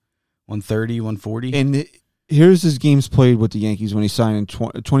 now. 130, 140. And here's his games played with the Yankees when he signed in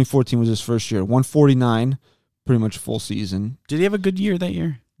 2014 was his first year. 149, pretty much full season. Did he have a good year that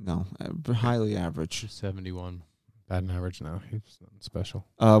year? No, highly average. 71. Batting average now. He's special.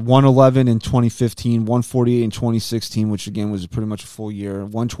 111 in 2015, 148 in 2016, which again was pretty much a full year.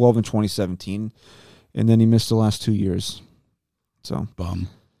 112 in 2017, and then he missed the last 2 years. So Bum.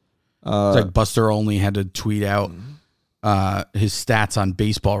 It's like Buster Olney had to tweet out his stats on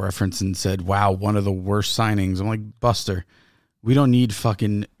Baseball Reference and said, "Wow, one of the worst signings." I'm like, Buster, we don't need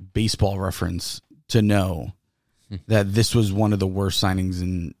fucking Baseball Reference to know that this was one of the worst signings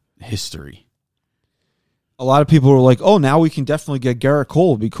in history. a lot of people were like, "Oh, now we can definitely get Garrett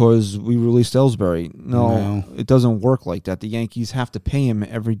Cole because we released Ellsbury." No, it doesn't work like that. The Yankees have to pay him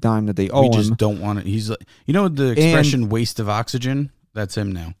every dime that they owe him. We just don't want it. He's like, you know the expression "waste of oxygen." That's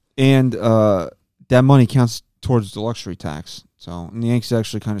him now. And that money counts towards the luxury tax. So, and the Yankees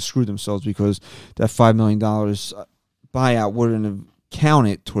actually kind of screwed themselves because that $5 million buyout wouldn't have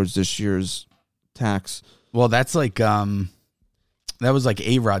counted towards this year's tax. Well, that's like that was like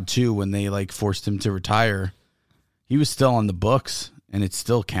A-Rod too when they like forced him to retire. He was still on the books and it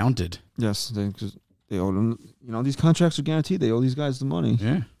still counted. Yes, they owed him. You know, these contracts are guaranteed. They owe these guys the money.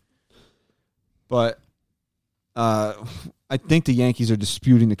 Yeah. But I think the Yankees are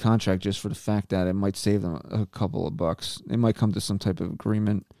disputing the contract just for the fact that it might save them a couple of bucks. They might come to some type of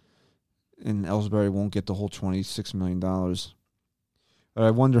agreement, and Ellsbury won't get the whole $26 million. But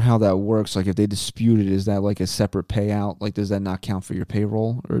I wonder how that works. Like, if they dispute it, is that like a separate payout? Like, does that not count for your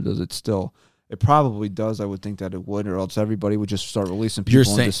payroll, or does it still? It probably does. I would think that it would, or else everybody would just start releasing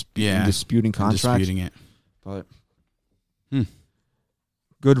people and disputing contracts. Disputing it. But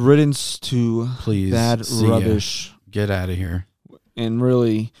good riddance to bad rubbish. Get out of here. And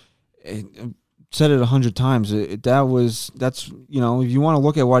really, said it 100 times. That's you know, if you want to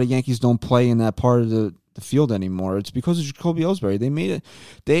look at why the Yankees don't play in that part of the field anymore, it's because of Jacoby Ellsbury.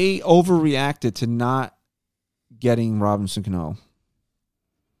 They overreacted to not getting Robinson Cano.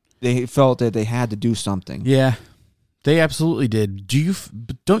 They felt that they had to do something. Yeah, they absolutely did.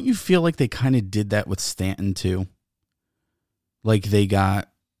 Don't you feel like they kind of did that with Stanton too? Like they got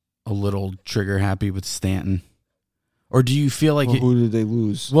a little trigger happy with Stanton. Or do you feel like who did they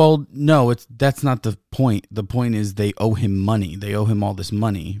lose? Well, no, that's not the point. The point is they owe him money. They owe him all this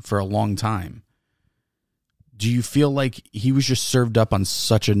money for a long time. Do you feel like he was just served up on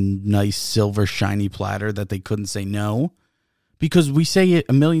such a nice silver shiny platter that they couldn't say no? Because we say it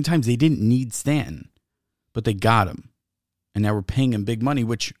a million times, they didn't need Stanton, but they got him. And now we're paying him big money,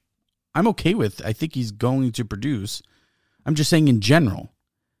 which I'm okay with. I think he's going to produce. I'm just saying in general.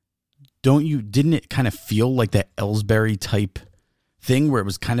 Didn't it kind of feel like that Ellsbury type thing where it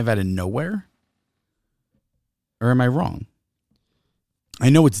was kind of out of nowhere? Or am I wrong?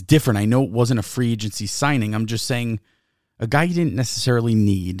 I know it's different. I know it wasn't a free agency signing. I'm just saying a guy you didn't necessarily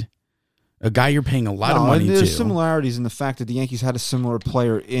need, a guy you're paying a lot of money to. There's similarities in the fact that the Yankees had a similar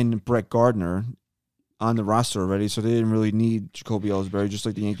player in Brett Gardner on the roster already, so they didn't really need Jacoby Ellsbury, just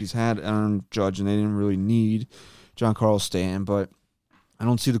like the Yankees had Aaron Judge, and they didn't really need Giancarlo Stanton, but I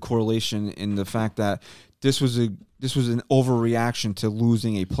don't see the correlation in the fact that this was an overreaction to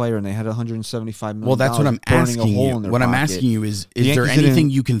losing a player, and they had $175 million. Well, that's what I'm asking you. What I'm asking you is there anything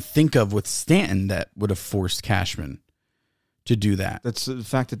you can think of with Stanton that would have forced Cashman to do that? That's the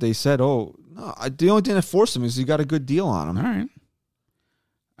fact that they said, "Oh, no, the only thing that forced him is he got a good deal on him." All right.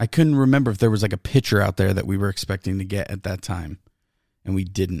 I couldn't remember if there was like a pitcher out there that we were expecting to get at that time, and we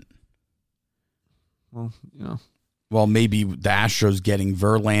didn't. Well, you know. Well, maybe the Astros getting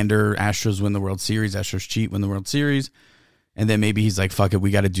Verlander, Astros win the World Series, Astros cheat, win the World Series, and then maybe he's like, fuck it,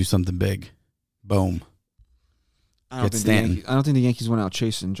 we got to do something big. Boom. I don't think the Yankees went out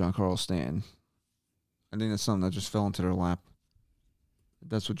chasing Giancarlo Stanton. I think that's something that just fell into their lap.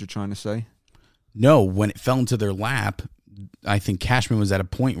 That's what you're trying to say? No, when it fell into their lap, I think Cashman was at a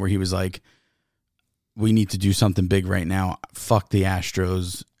point where he was like, we need to do something big right now. Fuck the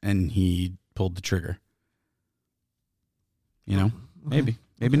Astros, and he pulled the trigger. You know, maybe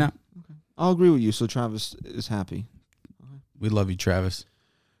not. Okay. I'll agree with you. So Travis is happy. We love you, Travis.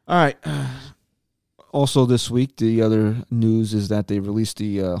 All right. Also this week, the other news is that they released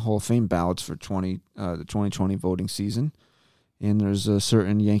the Hall of Fame ballots for the 2020 voting season, and there's a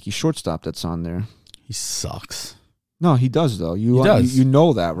certain Yankee shortstop that's on there. He sucks. No, he does though. He does. You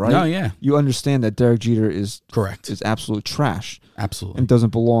know that, right? No, yeah. You understand that Derek Jeter is correct. Is absolute trash. Absolutely, and doesn't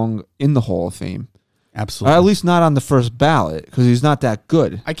belong in the Hall of Fame. Absolutely. At least not on the first ballot because he's not that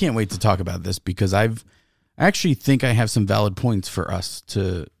good. I can't wait to talk about this because I've I actually think I have some valid points for us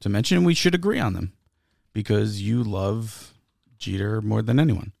to mention, and we should agree on them because you love Jeter more than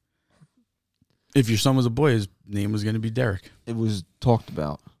anyone. If your son was a boy, his name was going to be Derek. It was talked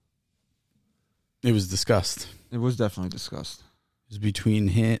about. It was discussed. It was definitely discussed. It was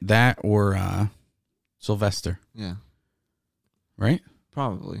between that or Sylvester. Yeah. Right?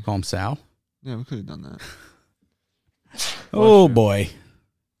 Probably. Call him Sal. Yeah, we could have done that. Oh, boy.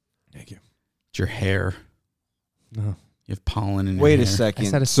 Thank you. It's your hair. No. You have pollen in your Wait hair. a second. I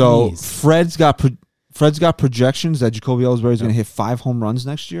said a So sneeze. Fred's got projections that Jacoby Ellsbury is going to hit 5 home runs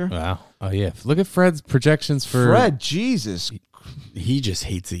next year. Wow. Oh, yeah. Look at Fred's projections for... Fred, Jesus. He just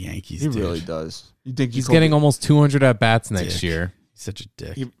hates the Yankees, He dude. really does. You think He's getting almost 200 at-bats Dick. next year. He's such a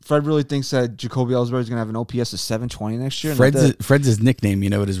dick. Fred really thinks that Jacoby Ellsbury is going to have an OPS of 720 next year? Fred's his nickname. You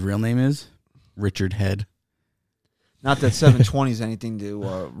know what his real name is? Richard Head. Not that 720 is anything to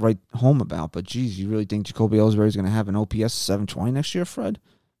write home about, but geez, you really think Jacoby Ellsbury is going to have an OPS of 720 next year, Fred?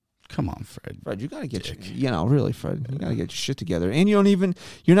 Come on, Fred. Fred, you got to get really, Fred, you got to get your shit together. And you're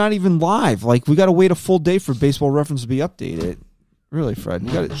not even live. Like, we got to wait a full day for Baseball Reference to be updated. Really, Fred,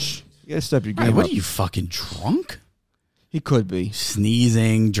 you got to step your game Hey, what up. are you, fucking drunk? He could be.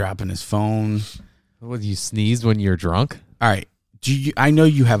 Sneezing, dropping his phone. What, you sneezed when you're drunk? All right. I know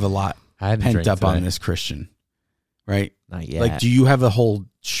you have a lot I hadn't pent drank up on today. this, Christian. Right? Not yet. Like, do you have a whole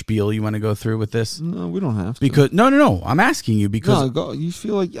spiel you want to go through with this? No, we don't have to. Because no. I'm asking you because no, go.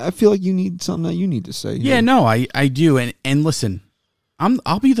 I feel like you need something that you need to say. yeah, no, I do. And listen,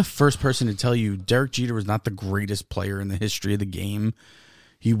 I'll be the first person to tell you Derek Jeter was not the greatest player in the history of the game.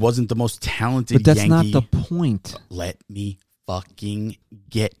 He wasn't the most talented But that's Yankee. not the point. Let me fucking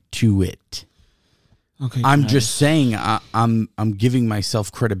get to it. Okay, I'm Travis. just saying I'm giving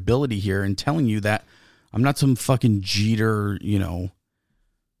myself credibility here and telling you that I'm not some fucking Jeter,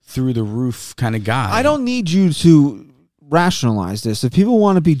 through the roof kind of guy. I don't need you to rationalize this. If people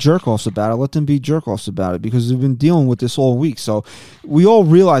want to be jerk-offs about it, let them be jerk-offs about it because we've been dealing with this all week. So we all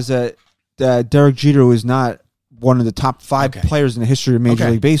realize that Derek Jeter is not one of the top 5 players in the history of Major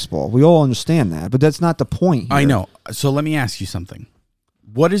League Baseball. We all understand that, but that's not the point here. I know. So let me ask you something.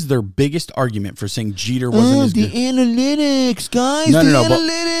 What is their biggest argument for saying Jeter wasn't as good? Analytics, guys. No,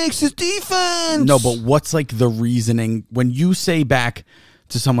 Analytics, his defense. No, but what's like the reasoning when you say back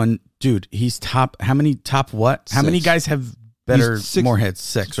to someone, dude, he's top, how many top what? How many 6. guys have better, He's 6. more hits?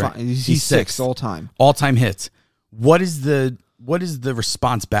 6, right? He's 6 all time. All-time hits. What is the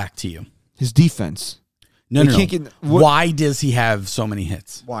response back to you? His defense. No. Can't Why does he have so many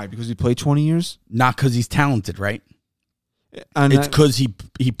hits? Why? Because he played 20 years? Not because he's talented, right? And It's because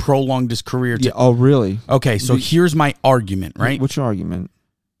he prolonged his career. yeah, oh, really? Okay, so here's my argument, right? What's your argument?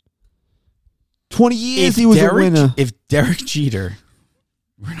 20 years he was a winner. If Derek Jeter,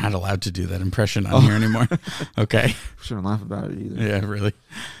 we're not allowed to do that impression on here anymore. Okay. Shouldn't laugh about it either. Yeah, really.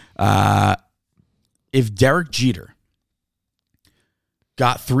 If Derek Jeter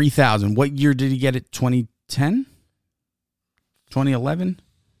got 3,000, what year did he get it? 2010? 2011?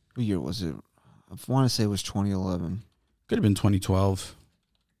 What year was it? I want to say it was 2011. Could have been 2012.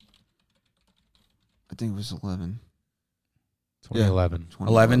 I think it was 11. 2011.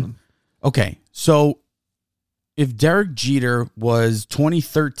 11? Okay, so if Derek Jeter was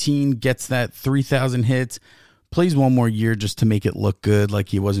 2013, gets that 3,000 hits, plays one more year just to make it look good, like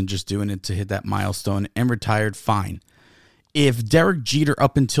he wasn't just doing it to hit that milestone, and retired, fine. If Derek Jeter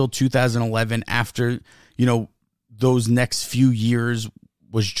up until 2011, after, those next few years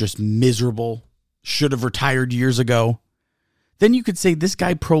was just miserable, should have retired years ago, then you could say this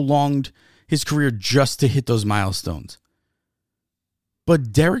guy prolonged his career just to hit those milestones.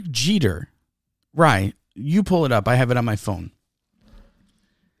 But Derek Jeter, right, you pull it up. I have it on my phone.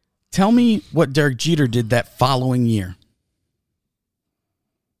 Tell me what Derek Jeter did that following year.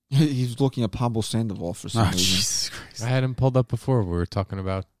 He's looking at Pablo Sandoval for some reason. Jesus Christ. I had him pulled up before. We were talking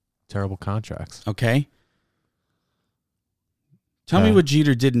about terrible contracts. Okay. Tell me what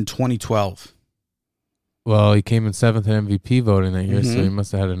Jeter did in 2012. Well, he came in 7th in MVP voting that year, so he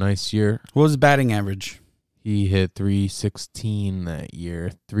must have had a nice year. What was his batting average? He hit 316 that year,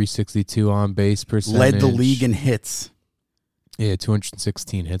 362 on base percentage. Led the league in hits. Yeah,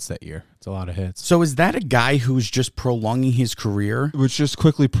 216 hits that year. It's a lot of hits. So is that a guy who's just prolonging his career? Which, just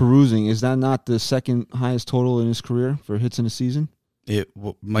quickly perusing, is that not the second highest total in his career for hits in a season? It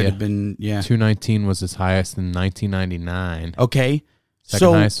might have been, 219 was his highest in 1999. Okay.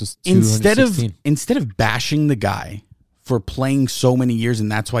 Second highest was 216. instead of bashing the guy for playing so many years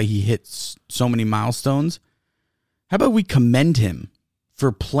and that's why he hits so many milestones, how about we commend him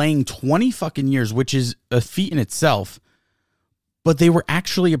for playing 20 fucking years, which is a feat in itself, but they were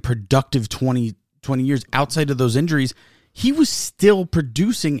actually a productive 20 20 years outside of those injuries, he was still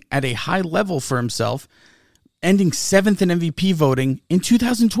producing at a high level for himself, ending 7th in MVP voting in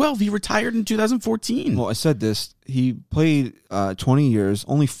 2012. He retired in 2014. Well, I said this. He played 20 years.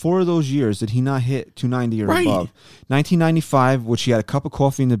 Only 4 of those years did he not hit 290 or above. 1995, which he had a cup of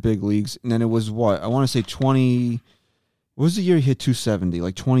coffee in the big leagues, and then it was what? I want to say 20. What was the year he hit 270?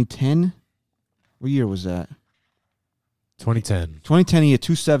 Like 2010? What year was that? 2010. 2010, he hit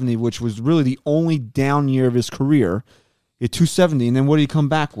 270, which was really the only down year of his career. He hit 270, and then what did he come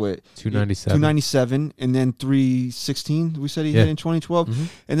back with? 297. 297, and then 316, we said he hit in 2012. Mm-hmm.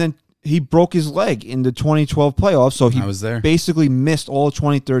 And then he broke his leg in the 2012 playoffs, so he I was there. basically missed all of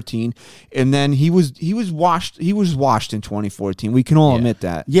 2013. And then he was washed in 2014. We can all admit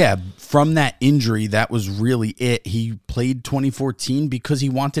that. Yeah, from that injury, that was really it. He played 2014 because he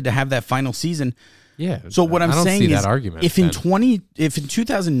wanted to have that final season. Yeah. So what I'm I don't saying see is, that argument, if in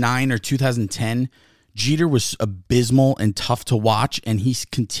 2009 or 2010, Jeter was abysmal and tough to watch, and he's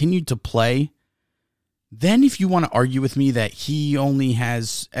continued to play, then if you want to argue with me that he only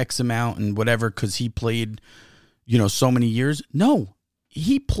has X amount and whatever because he played, so many years, no,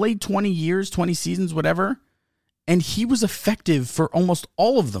 he played 20 years, 20 seasons, whatever, and he was effective for almost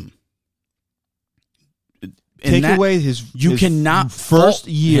all of them. Take away his cannot first fault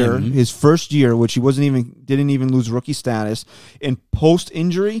year, him. his first year, which he didn't even lose rookie status, and post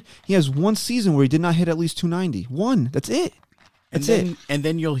injury, he has one season where he did not hit at least 290. One, that's it. That's it. And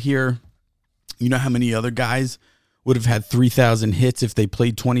then you'll hear, how many other guys would have had 3,000 hits if they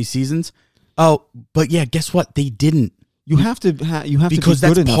played 20 seasons? Oh, but yeah, guess what? They didn't. You have to Because be that's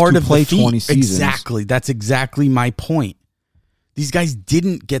good enough part to of play the feat. 20 seasons. Exactly. That's exactly my point. These guys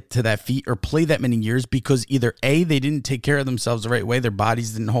didn't get to that feat or play that many years because either A, they didn't take care of themselves the right way, their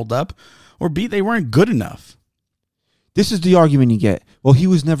bodies didn't hold up, or B, they weren't good enough. This is the argument you get. Well, he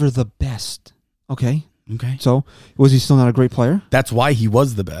was never the best. Okay. So, was he still not a great player? That's why he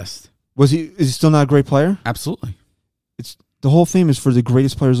was the best. Is he still not a great player? Absolutely. It's the Hall of Fame is for the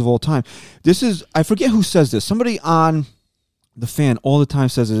greatest players of all time. I forget who says this. Somebody on The Fan all the time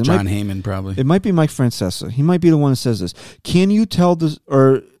says this. John Heyman, probably. It might be Mike Francesa. He might be the one that says this. Can you tell this,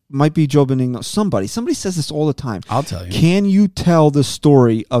 or might be Joe Benigno. Somebody says this all the time. I'll tell you. Can you tell the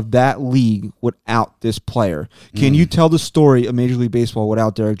story of that league without this player? Can you tell the story of Major League Baseball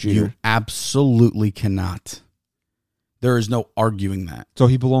without Derek Jeter? You absolutely cannot. There is no arguing that. So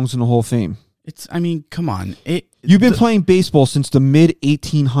he belongs in the Hall of Fame. Come on. You've been playing baseball since the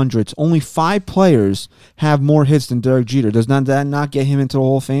mid-1800s. Only 5 players have more hits than Derek Jeter. Does that not get him into the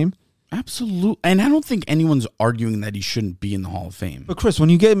Hall of Fame? Absolutely. And I don't think anyone's arguing that he shouldn't be in the Hall of Fame. But Chris, when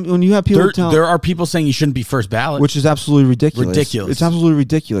you have people there are people saying he shouldn't be first ballot. which is absolutely ridiculous. It's absolutely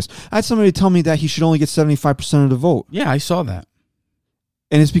ridiculous. I had somebody tell me that he should only get 75% of the vote. Yeah, I saw that.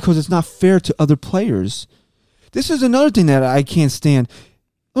 And it's because it's not fair to other players. This is another thing that I can't stand.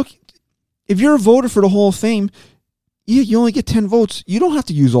 Look, if you're a voter for the Hall of Fame, you only get 10 votes. You don't have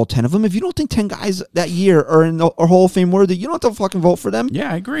to use all 10 of them. If you don't think 10 guys that year are in the Hall of Fame worthy, you don't have to fucking vote for them.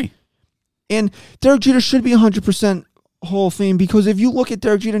 Yeah, I agree. And Derek Jeter should be 100% Hall of Fame, because if you look at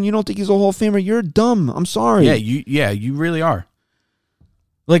Derek Jeter and you don't think he's a Hall of Famer, you're dumb. I'm sorry. You really are.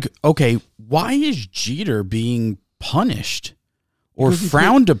 Like, okay, why is Jeter being punished or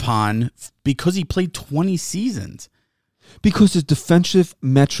frowned upon because he played 20 seasons? Because his defensive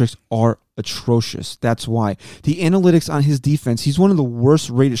metrics are atrocious. That's why. The analytics on his defense, he's one of the worst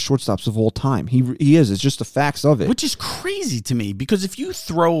rated shortstops of all time. He is. It's just the facts of it. Which is crazy to me, because if you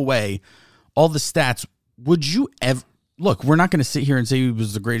throw away all the stats, would you ever... Look, we're not going to sit here and say he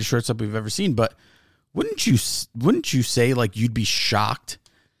was the greatest shortstop we've ever seen, but wouldn't you say, like, you'd be shocked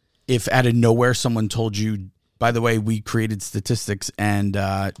if out of nowhere someone told you, by the way, we created statistics and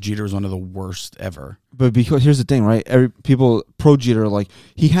Jeter was one of the worst ever? But because here's the thing, right? People pro Jeter are like,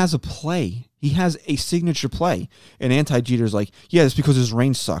 he has a play. He has a signature play. And anti-Jeter is like, yeah, it's because his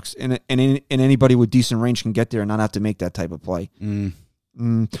range sucks. And anybody with decent range can get there and not have to make that type of play.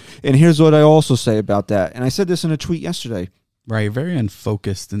 And here's what I also say about that. And I said this in a tweet yesterday. Right, very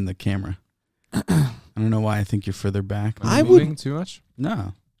unfocused in the camera. I don't know why I think you're further back. Am I moving too much?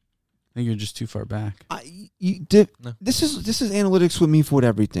 No. I think you're just too far back. This is analytics with me for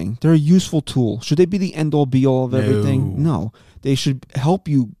everything. They're a useful tool. Should they be the end all be all of everything? No. They should help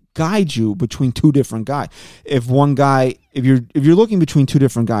you, guide you between two different guys. If you're looking between two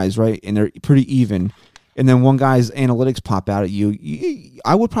different guys, right, and they're pretty even, and then one guy's analytics pop out at you,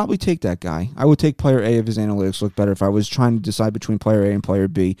 I would probably take that guy. I would take player A if his analytics look better. If I was trying to decide between player A and player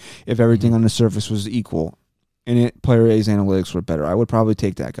B, if everything on the surface was equal and player A's analytics were better, I would probably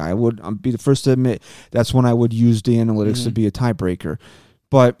take that guy. I'd be the first to admit that's when I would use the analytics to be a tiebreaker.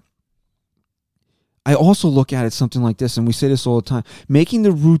 But I also look at it something like this, and we say this all the time. Making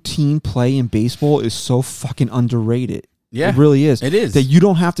the routine play in baseball is so fucking underrated. Yeah. It really is. It is. That you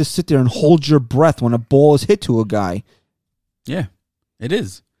don't have to sit there and hold your breath when a ball is hit to a guy. Yeah, it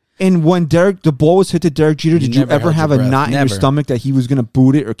is. And when the ball was hit to Derek Jeter, did you never ever held have your a breath. knot in your Never. stomach that he was going to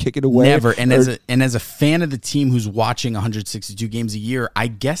boot it or kick it away? Never. And as a fan of the team who's watching 162 games a year, I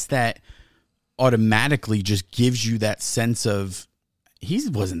guess that automatically just gives you that sense of he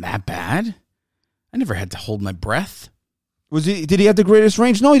wasn't that bad. I never had to hold my breath. Did he have the greatest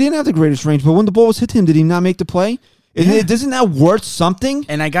range? No, he didn't have the greatest range. But when the ball was hit to him, did he not make the play? Yeah. Isn't that worth something?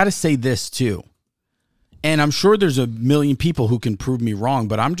 And I got to say this too. And I'm sure there's a million people who can prove me wrong,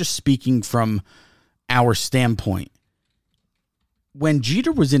 but I'm just speaking from our standpoint. When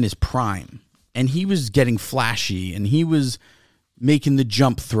Jeter was in his prime and he was getting flashy and he was making the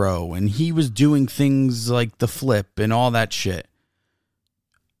jump throw and he was doing things like the flip and all that shit,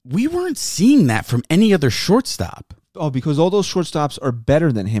 we weren't seeing that from any other shortstop. Oh, because all those shortstops are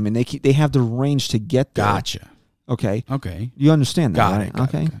better than him, and they have the range to get there. Gotcha. Okay. Okay. You understand that, Got right? it.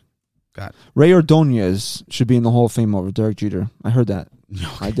 Okay. Got it. Ray Ordonez should be in the Hall of Fame over Derek Jeter. I heard that.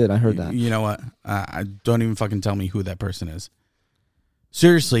 Okay. I did. I heard that. You know what? I don't even fucking tell me who that person is.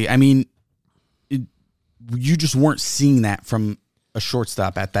 Seriously, I mean, you just weren't seeing that from a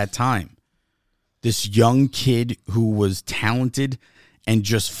shortstop at that time. This young kid who was talented and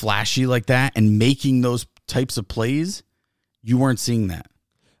just flashy like that and making those types of plays, you weren't seeing that.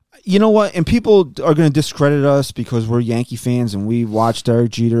 You know what? And people are going to discredit us because we're Yankee fans and we watch Derek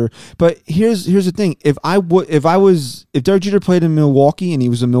Jeter. But here's the thing: if Derek Jeter played in Milwaukee and he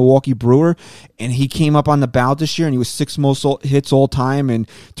was a Milwaukee Brewer and he came up on the ballot this year and he was 6th most hits all time and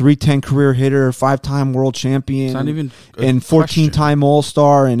 310 career hitter, 5-time world champion, It's not even a and 14-time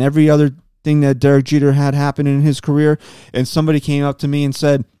All-Star and every other thing that Derek Jeter had happen in his career, and somebody came up to me and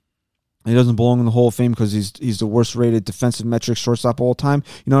said he doesn't belong in the Hall of Fame because he's the worst rated defensive metrics shortstop of all time,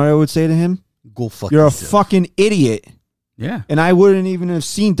 you know what I would say to him? Go fuck You're yourself. a fucking idiot. Yeah. And I wouldn't even have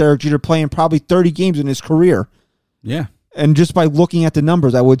seen Derek Jeter play in probably 30 games in his career. Yeah. And just by looking at the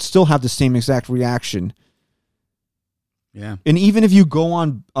numbers, I would still have the same exact reaction. Yeah. And even if you go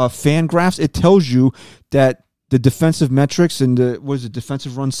on Fangraphs, it tells you that the defensive metrics and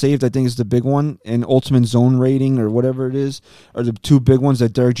defensive run saved, I think is the big one, and ultimate zone rating or whatever it is, are the two big ones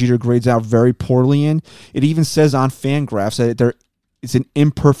that Derek Jeter grades out very poorly in. It even says on Fangraphs that it's an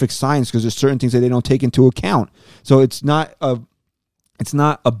imperfect science because there's certain things that they don't take into account. So it's not a,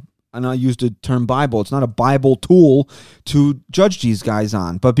 and I'll use the term Bible, it's not a Bible tool to judge these guys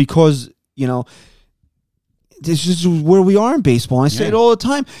on. But because, this is where we are in baseball. And I say it all the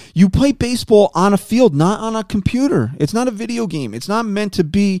time. You play baseball on a field, not on a computer. It's not a video game. It's not meant to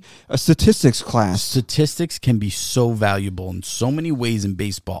be a statistics class. Statistics can be so valuable in so many ways in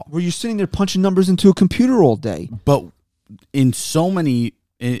baseball. Where you're sitting there punching numbers into a computer all day. But in the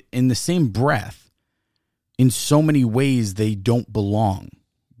same breath, in so many ways, they don't belong.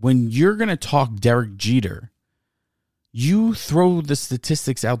 When you're going to talk Derek Jeter, you throw the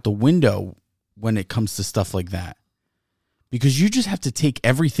statistics out the window when it comes to stuff like that. Because you just have to take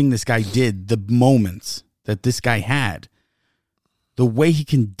everything this guy did, the moments that this guy had, the way he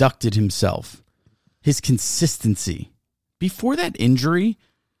conducted himself, his consistency. Before that injury,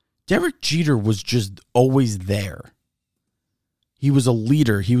 Derek Jeter was just always there. He was a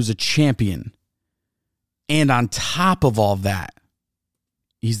leader. He was a champion. And on top of all that,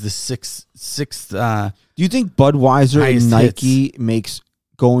 he's the sixth Do you think Budweiser and Nike makes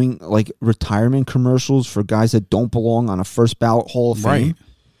going like retirement commercials for guys that don't belong on a first ballot Hall of Fame? Right.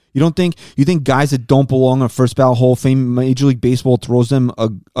 You think guys that don't belong on a first ballot Hall of Fame, Major League Baseball throws them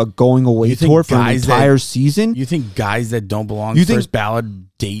a going away tour for an entire season? You think guys that don't belong first ballot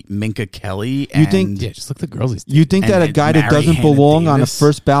date Minka Kelly? Just look at the girls he's dating. You think that a guy that doesn't Hannah belong on a Davis?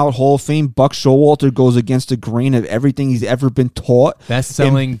 first ballot Hall of Fame, Buck Showalter, goes against the grain of everything he's ever been taught?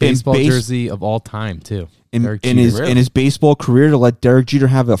 Best-selling baseball jersey of all time, too. In his baseball career, to let Derek Jeter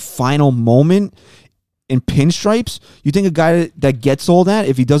have a final moment in pinstripes? You think a guy that gets all that,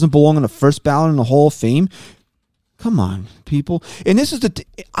 if he doesn't belong on the first ballot in the Hall of Fame? Come on, people. And this is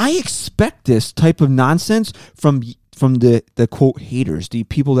I expect this type of nonsense from the quote haters, the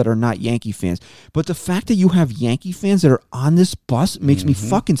people that are not Yankee fans. But the fact that you have Yankee fans that are on this bus makes me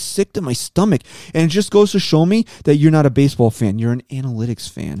fucking sick to my stomach. And it just goes to show me that you're not a baseball fan. You're an analytics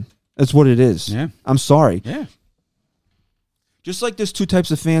fan. That's what it is. Yeah. I'm sorry. Yeah. Just like there's two types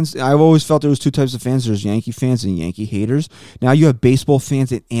of fans. I've always felt there was two types of fans. There's Yankee fans and Yankee haters. Now you have baseball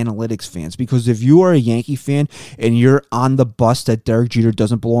fans and analytics fans. Because if you are a Yankee fan and you're on the bus that Derek Jeter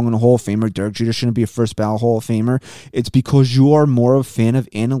doesn't belong in a Hall of Fame, or Derek Jeter shouldn't be a first ballot Hall of Famer, it's because you are more of a fan of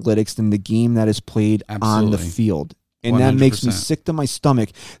analytics than the game that is played on the field. And 100%. That makes me sick to my stomach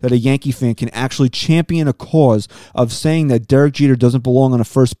that a Yankee fan can actually champion a cause of saying that Derek Jeter doesn't belong on a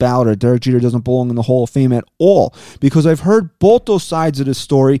first ballot or Derek Jeter doesn't belong in the Hall of Fame at all. Because I've heard both those sides of the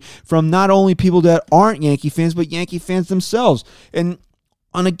story from not only people that aren't Yankee fans, but Yankee fans themselves. And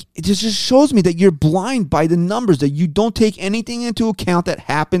it just shows me that you're blind by the numbers, that you don't take anything into account that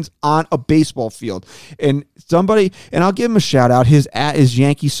happens on a baseball field. And I'll give him a shout out. His @ is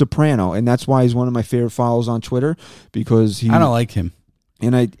Yankee Soprano, and that's why he's one of my favorite followers on Twitter, because I don't like him. He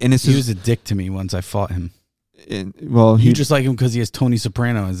was a dick to me once I fought him. You just like him because he has Tony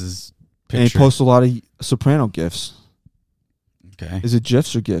Soprano as his picture. And he posts a lot of Soprano gifs. Okay. Is it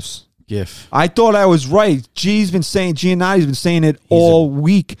GIFs or GIFs? GIF. I thought I was right. Giannotti's been saying it all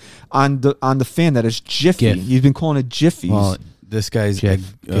week on the fan that it's Jiffy. GIF. He's been calling it Jiffies. Well, this guy's a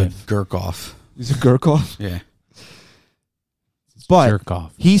Gurkoff. He's a Gurkoff? Yeah. But jerk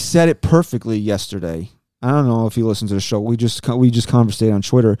off. He said it perfectly yesterday. I don't know if he listens to the show. We just conversated on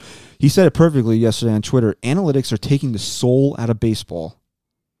Twitter. He said it perfectly yesterday on Twitter. Analytics are taking the soul out of baseball.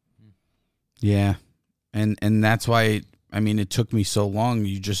 Yeah. And that's why, it took me so long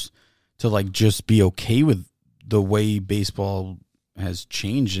to just be okay with the way baseball has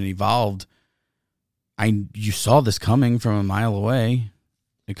changed and evolved. You saw this coming from a mile away.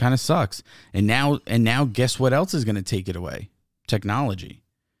 It kind of sucks. And now guess what else is going to take it away? Technology,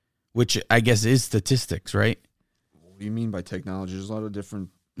 which I guess is statistics, right? What do you mean by technology? There's a lot of different.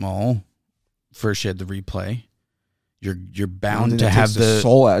 Well, first you had the replay. You're bound to have the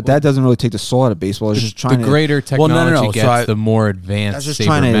soul out. That doesn't really take the soul out of baseball. It's just trying the greater technology gets, So the more advanced just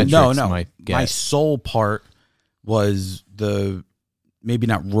trying to might get. My soul part was the maybe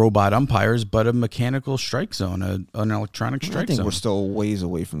not robot umpires, but a mechanical strike zone, an electronic strike zone. We're still ways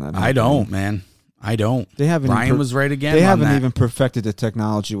away from that. I don't, man. I don't. They haven't. Brian was right again. They haven't even perfected the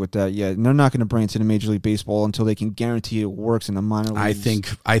technology with that yet. And they're not going to bring it to the Major League Baseball until they can guarantee it works in the minor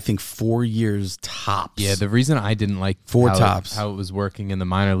leagues. I think 4 years tops. Yeah, the reason I didn't like how it was working in the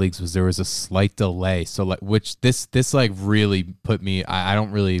minor leagues was there was a slight delay. So this really put me. I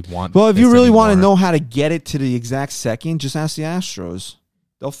don't really want. Well, if you really want to know how to get it to the exact second, just ask the Astros.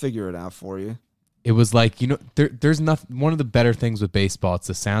 They'll figure it out for you. It was like, there's nothing. One of the better things with baseball, it's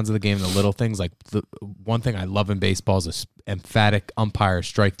the sounds of the game, the little things. Like the one thing I love in baseball is this emphatic umpire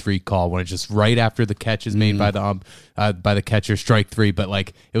strike three call when it's just right after the catch is made by the catcher, strike three. But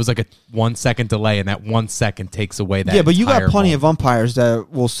like it was like a 1 second delay, and that 1 second takes away that. Yeah, but you got plenty moment. of umpires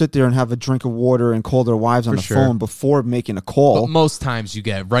that will sit there and have a drink of water and call their wives on the phone before making a call. But most times you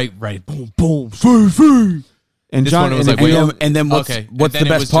get right, boom, boom, free. And this John, one was and, like, and then what's the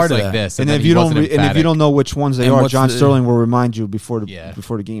best part of that? This, and if you don't know which ones they are, John Sterling will remind you before the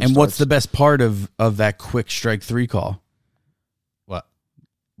game. And starts. What's the best part of that quick strike three call? What?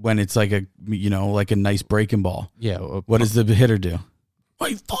 When it's like a like a nice breaking ball. Yeah. What does the hitter do? Are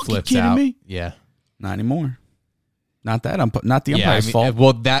you fucking kidding me? Yeah. Not anymore. Not that. Not the umpire's fault.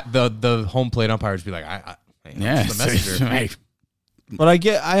 Well, that the home plate umpires be like, the messenger. But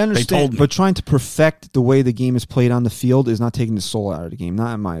I understand. But trying to perfect the way the game is played on the field is not taking the soul out of the game.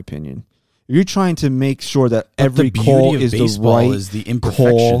 Not in my opinion. If you're trying to make sure that every call is the right is the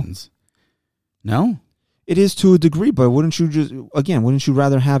imperfections. Call, no, it is to a degree. But wouldn't you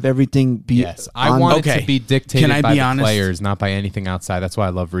rather have everything be? Yes, I want it to be dictated by the players, not by anything outside. That's why I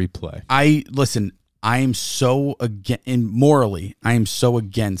love replay. I am so morally, I am so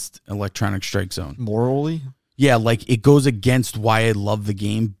against electronic strike zone. Morally. Yeah, like it goes against why I love the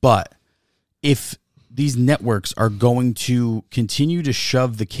game. But if these networks are going to continue to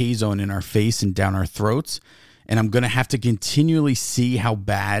shove the K zone in our face and down our throats, and I'm going to have to continually see how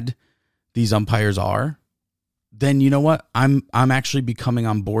bad these umpires are, then you know what? I'm actually becoming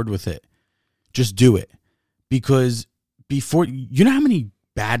on board with it. Just do it. Because before, you know how many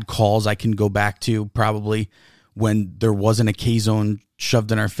bad calls I can go back to probably when there wasn't a K zone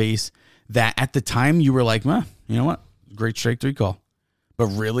shoved in our face? That at the time you were like, well, you know what? Great strike three call. But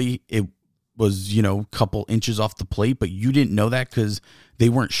really it was, a couple inches off the plate, but you didn't know that because they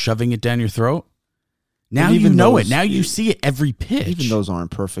weren't shoving it down your throat. Now you know it. Now you see it every pitch. Even those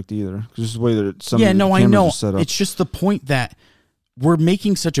aren't perfect either. Just the way that some I know. are set up. It's just the point that we're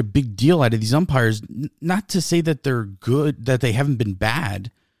making such a big deal out of these umpires, not to say that they're good, that they haven't been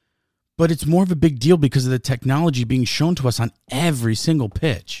bad, but it's more of a big deal because of the technology being shown to us on every single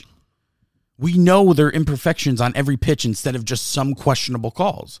pitch. We know their imperfections on every pitch instead of just some questionable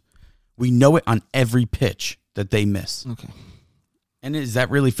calls. We know it on every pitch that they miss. Okay. And is that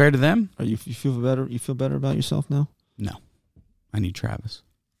really fair to them? Are you feel better? You feel better about yourself now? No. I need Travis.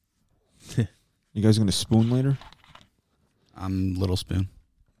 You guys going to spoon later? I'm Little Spoon.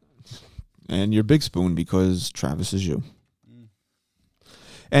 And you're Big Spoon because Travis is you.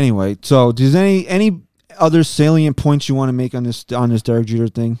 Anyway, so does any other salient points you want to make on this Derek Jeter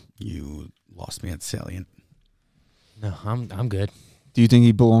thing? You lost me at salient. No, I'm good. Do you think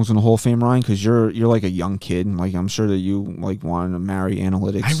he belongs in the Hall of Fame, Ryan? Because you're like a young kid, and like I'm sure that you like want to marry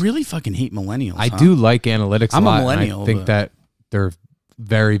analytics. I really fucking hate millennials. I do like analytics I'm a a lot. millennial, I think but- that they're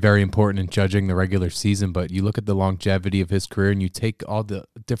very, very important in judging the regular season, but you look at the longevity of his career and you take all the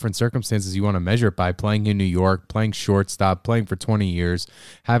different circumstances you want to measure it by, playing in New York, playing shortstop, playing for 20 years,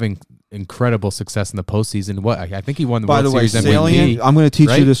 having incredible success in the postseason. What I think he won the By World the way, Series salient. MVP. I'm going to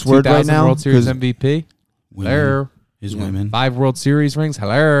teach you this word right 2000 now. World Series 'cause- MVP. Hello. His Yeah. women. 5 World Series rings.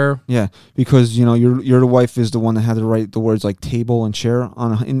 Hello. Yeah, because your wife is the one that had to write the words like table and chair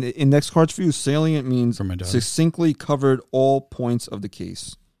on in the index cards for you. Salient means For my daughter. succinctly covered all points of the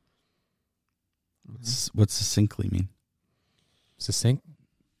case. What's succinctly mean? Succinct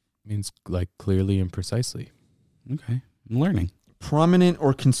means like clearly and precisely. Okay. I'm learning. Prominent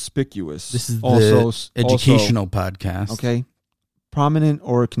or conspicuous. This is also the educational podcast. Okay, prominent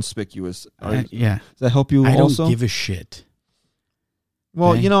or conspicuous. Yeah. Does that help you? I also, don't give a shit.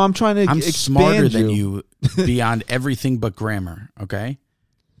 well, okay. I'm trying to. I'm expand smarter than you beyond everything but grammar. Okay.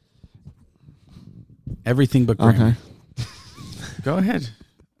 Everything but grammar. Okay, Go ahead.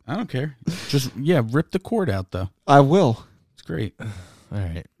 I don't care. Just rip the cord out though. I will. It's great. All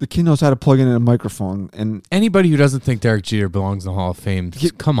right. The kid knows how to plug in a microphone, and Anybody who doesn't think Derek Jeter belongs in the Hall of Fame,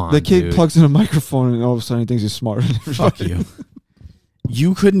 just come on, the kid dude. plugs in a microphone, and all of a sudden he thinks he's smarter than Fuck everybody. you.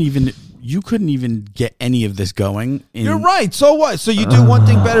 You couldn't even get any of this going. You're right. So what? So you do one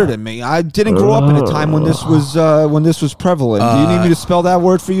thing better than me. I didn't grow up in a time when this was prevalent. Do you need me to spell that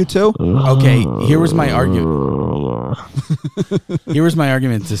word for you too? Okay, here was my argument. Here was my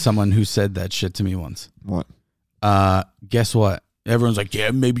argument to someone who said that shit to me once. What? Guess what? Everyone's like,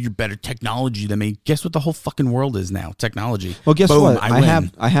 yeah, maybe you're better technology than me. Guess what the whole fucking world is now? Technology. Well, guess Boom, what? I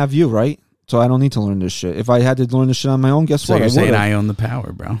win. I have you, right? So I don't need to learn this shit. If I had to learn this shit on my own, guess So what? you're I saying would've. I own the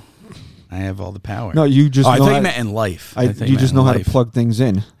power, bro. I have all the power. No, you just. I know thought how- you meant in life. you just know how to plug things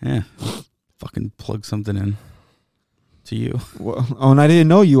in. Yeah. Fucking plug something in to you. Well, and I didn't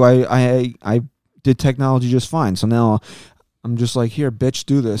know you. I did technology just fine. So now I'm just like, here, bitch,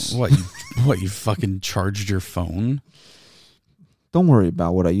 do this. What you fucking charged your phone? Don't worry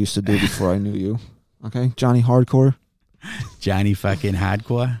about what I used to do before I knew you. Okay, Johnny Hardcore. Johnny fucking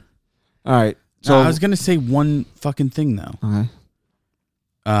hardcore. All right. So So I was gonna say one fucking thing though. okay,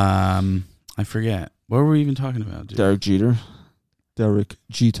 I forget. What were we even talking about, dude? Derek Jeter. Derek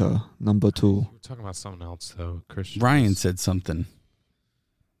Jeter, number 2. We're talking about something else, though. Christian. Ryan said something.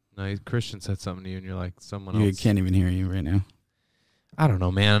 No, Christian said something to you, and you're like, someone You else. can't even hear you right now. I don't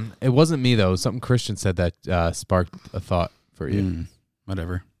know, man. It wasn't me, though. It was something Christian said that sparked a thought for you.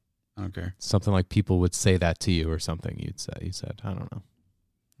 Whatever. I don't care. Something like people would say that to you or something you said. I don't know.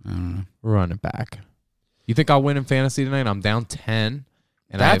 I don't know. We're running back. You think I'll win in fantasy tonight? I'm down 10.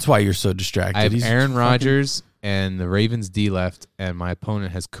 And That's why you're so distracted. I have He's Aaron fucking- Rodgers and the Ravens D left, and my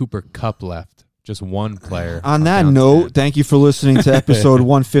opponent has Cooper Kupp left. Just one player. On I'm that down note, 10. thank you for listening to episode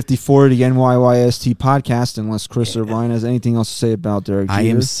 154 of the NYYST podcast. Unless Chris or Ryan has anything else to say about Derek Jeter. I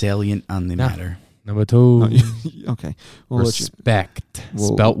am salient on the No. matter. Number 2. Okay. We'll let you. Respect.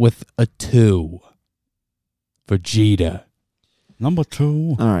 We'll- Spelt with a 2. For Jeter. Number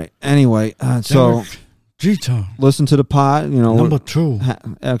 2. All right. Anyway, so Jeter. listen to the pod. Number 2.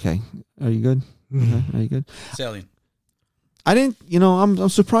 Okay. Are you good? Okay. Are you good? Salient. I didn't. I'm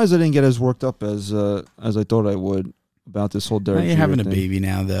surprised I didn't get as worked up as I thought I would about this whole Derek. You're Jeter having a thing. baby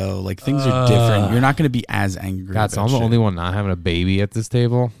now, though. Like things are different. You're not going to be as angry. God, so about I'm the shit. only one not having a baby at this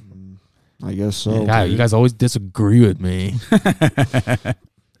table. I guess so. God, you guys always disagree with me.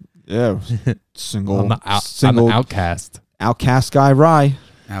 Yeah. Single. I'm the single outcast. outcast guy, Rye.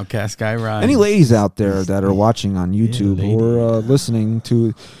 Outcast guy, Ryan. Any ladies out there that are watching on YouTube lady. or listening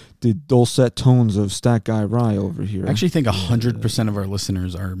to the dulcet tones of Stat Guy Rye over here? I actually think 100% of our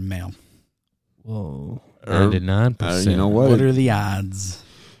listeners are male. Whoa. Or- 99%. you know what? What are the odds?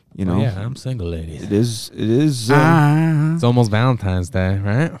 Yeah, I'm single, ladies. It is. It's almost Valentine's Day,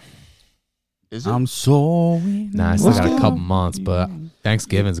 right? Is I'm so. Nah, I still What's got a going couple months, but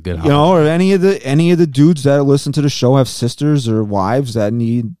Thanksgiving's a good You holiday. know, or any of the dudes that listen to the show have sisters or wives that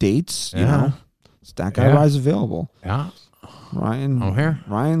need dates. You Yeah. know, Stat Guy Yeah. Rye's available. Yeah. O'Hare.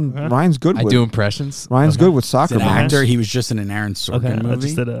 Ryan's good I with do impressions. Ryan's good with He's soccer an moms. actor. He was just in an Aaron Sorkin I movie.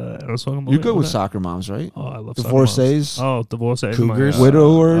 just did a song You're good with soccer moms, right? Oh, I love Divorcees. soccer moms. Oh, divorcees. Cougars.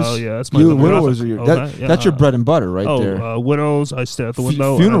 Widowers. Oh, yeah, that's my Widowers are your, okay, that's your bread and butter right there. Widows. I stare at the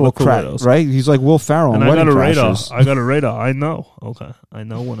window. and I Funeral look for crack, widows. right? He's like Will Ferrell And on I got Wedding a radar. Crashers. I got a radar. I know. Okay. I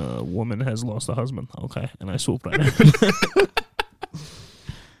know when a woman has lost a husband. Okay. And I swoop right in.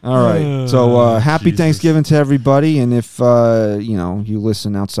 All right. So happy Jesus. Thanksgiving to everybody. And if you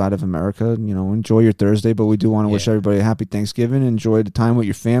listen outside of America, enjoy your Thursday. But we do want to wish everybody a happy Thanksgiving. Enjoy the time with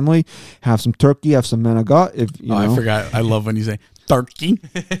your family. Have some turkey. Have some menagot. If you know. I forgot. I love when you say turkey.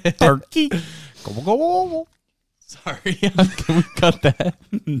 Turkey. Sorry, can we cut that?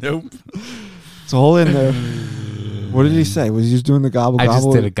 Nope. It's all in there. What did he say? Was he just doing the gobble I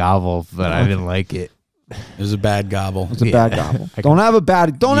gobble? just did a gobble, but I didn't like it. It was a bad gobble. It's a bad gobble. Don't have a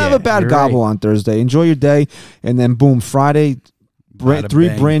bad you're gobble right. on Thursday. Enjoy your day, and then boom, Friday, Bada three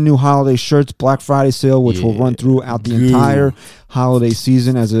bang. brand new holiday shirts, Black Friday sale, which will run throughout the entire holiday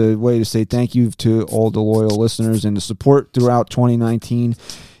season as a way to say thank you to all the loyal listeners and the support throughout 2019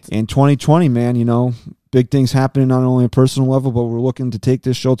 and 2020. Man, big things happening not only on a personal level, but we're looking to take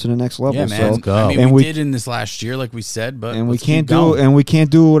this show to the next level. Yeah, man. So, go. I mean, And we we- did in this last year, like we said, but and we let's can't keep do going. it, and we can't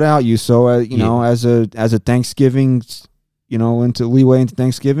do it without you. So, as a Thanksgiving, into leeway into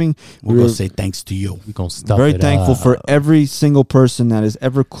Thanksgiving, We'll we're go say thanks to you. We're gonna stuff very it thankful up. for every single person that has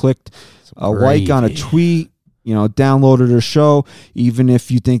ever clicked a like on a gravy. tweet, downloaded our show. Even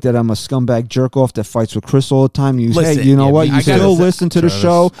if you think that I'm a scumbag jerk off that fights with Chris all the time, Listen, hey, you know what? I You gotta still say- listen to the Travis,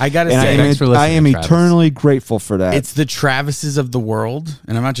 show. I gotta And say, thanks for I am listening, Travis. eternally grateful for that. it's the Travises of the world,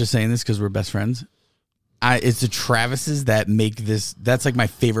 and I'm not just saying this because we're best friends. It's the Travises that make this. That's like my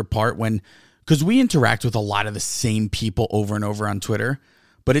favorite part because we interact with a lot of the same people over and over on Twitter,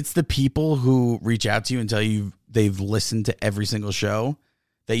 but it's the people who reach out to you and tell you they've listened to every single show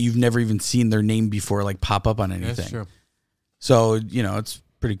that you've never even seen their name before, like pop up on anything. That's true. So it's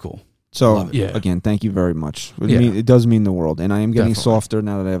pretty cool. So Love it. again, thank you very much. Yeah. It does mean the world, and I am getting Definitely. softer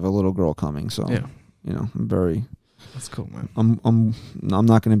now that I have a little girl coming. So Yeah. I'm very. That's cool, man. I'm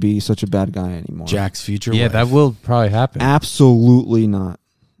not going to be such a bad guy anymore. Jack's future. Yeah, wife. that will probably happen. Absolutely not.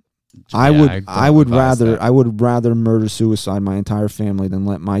 I Yeah, would I don't I would advise rather that. I would rather murder suicide my entire family than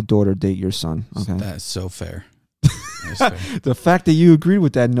let my daughter date your son. Okay. That's so fair. That is fair. The fact that you agreed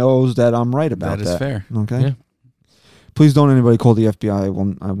with that knows that I'm right about That that. is fair. Okay. Yeah. Please don't anybody call the FBI. I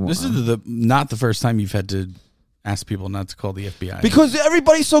won't. This is not the first time you've had to ask people not to call the FBI. because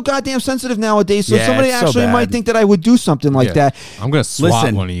everybody's so goddamn sensitive nowadays. So Yeah, somebody it's so actually might bad. think that I would do something like Yeah. that. I'm gonna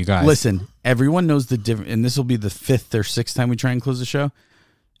swat one of you guys. Listen, everyone knows the difference, and this will be the 5th or 6th time we try and close the show.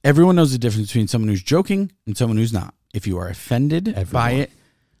 Everyone knows the difference between someone who's joking and someone who's not. If you are offended by it,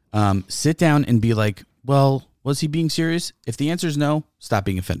 sit down and be like, well, was he being serious? If the answer is no, stop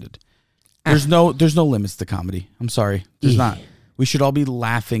being offended. There's no limits to comedy. I'm sorry. There's not. We should all be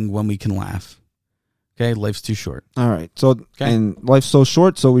laughing when we can laugh. Okay? Life's too short. All right. So and life's so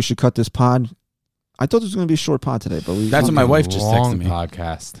short, so we should cut this pod. I thought it was going to be a short pod today, but That's what my wife just Long texted me.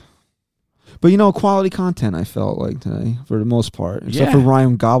 podcast. But quality content. I felt like today for the most part, except Yeah. for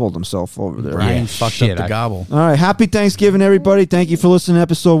Ryan gobbled himself over there. Brian Yeah, fucked shit, up the I- gobble. All right. Happy Thanksgiving, everybody. Thank you for listening to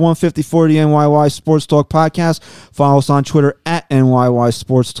episode 154 of the NYY Sports Talk podcast. Follow us on Twitter at NYY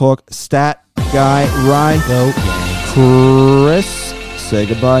Sports Talk. Stat Guy Rye. Go Yanks. Chris. Say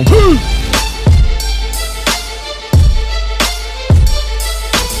goodbye.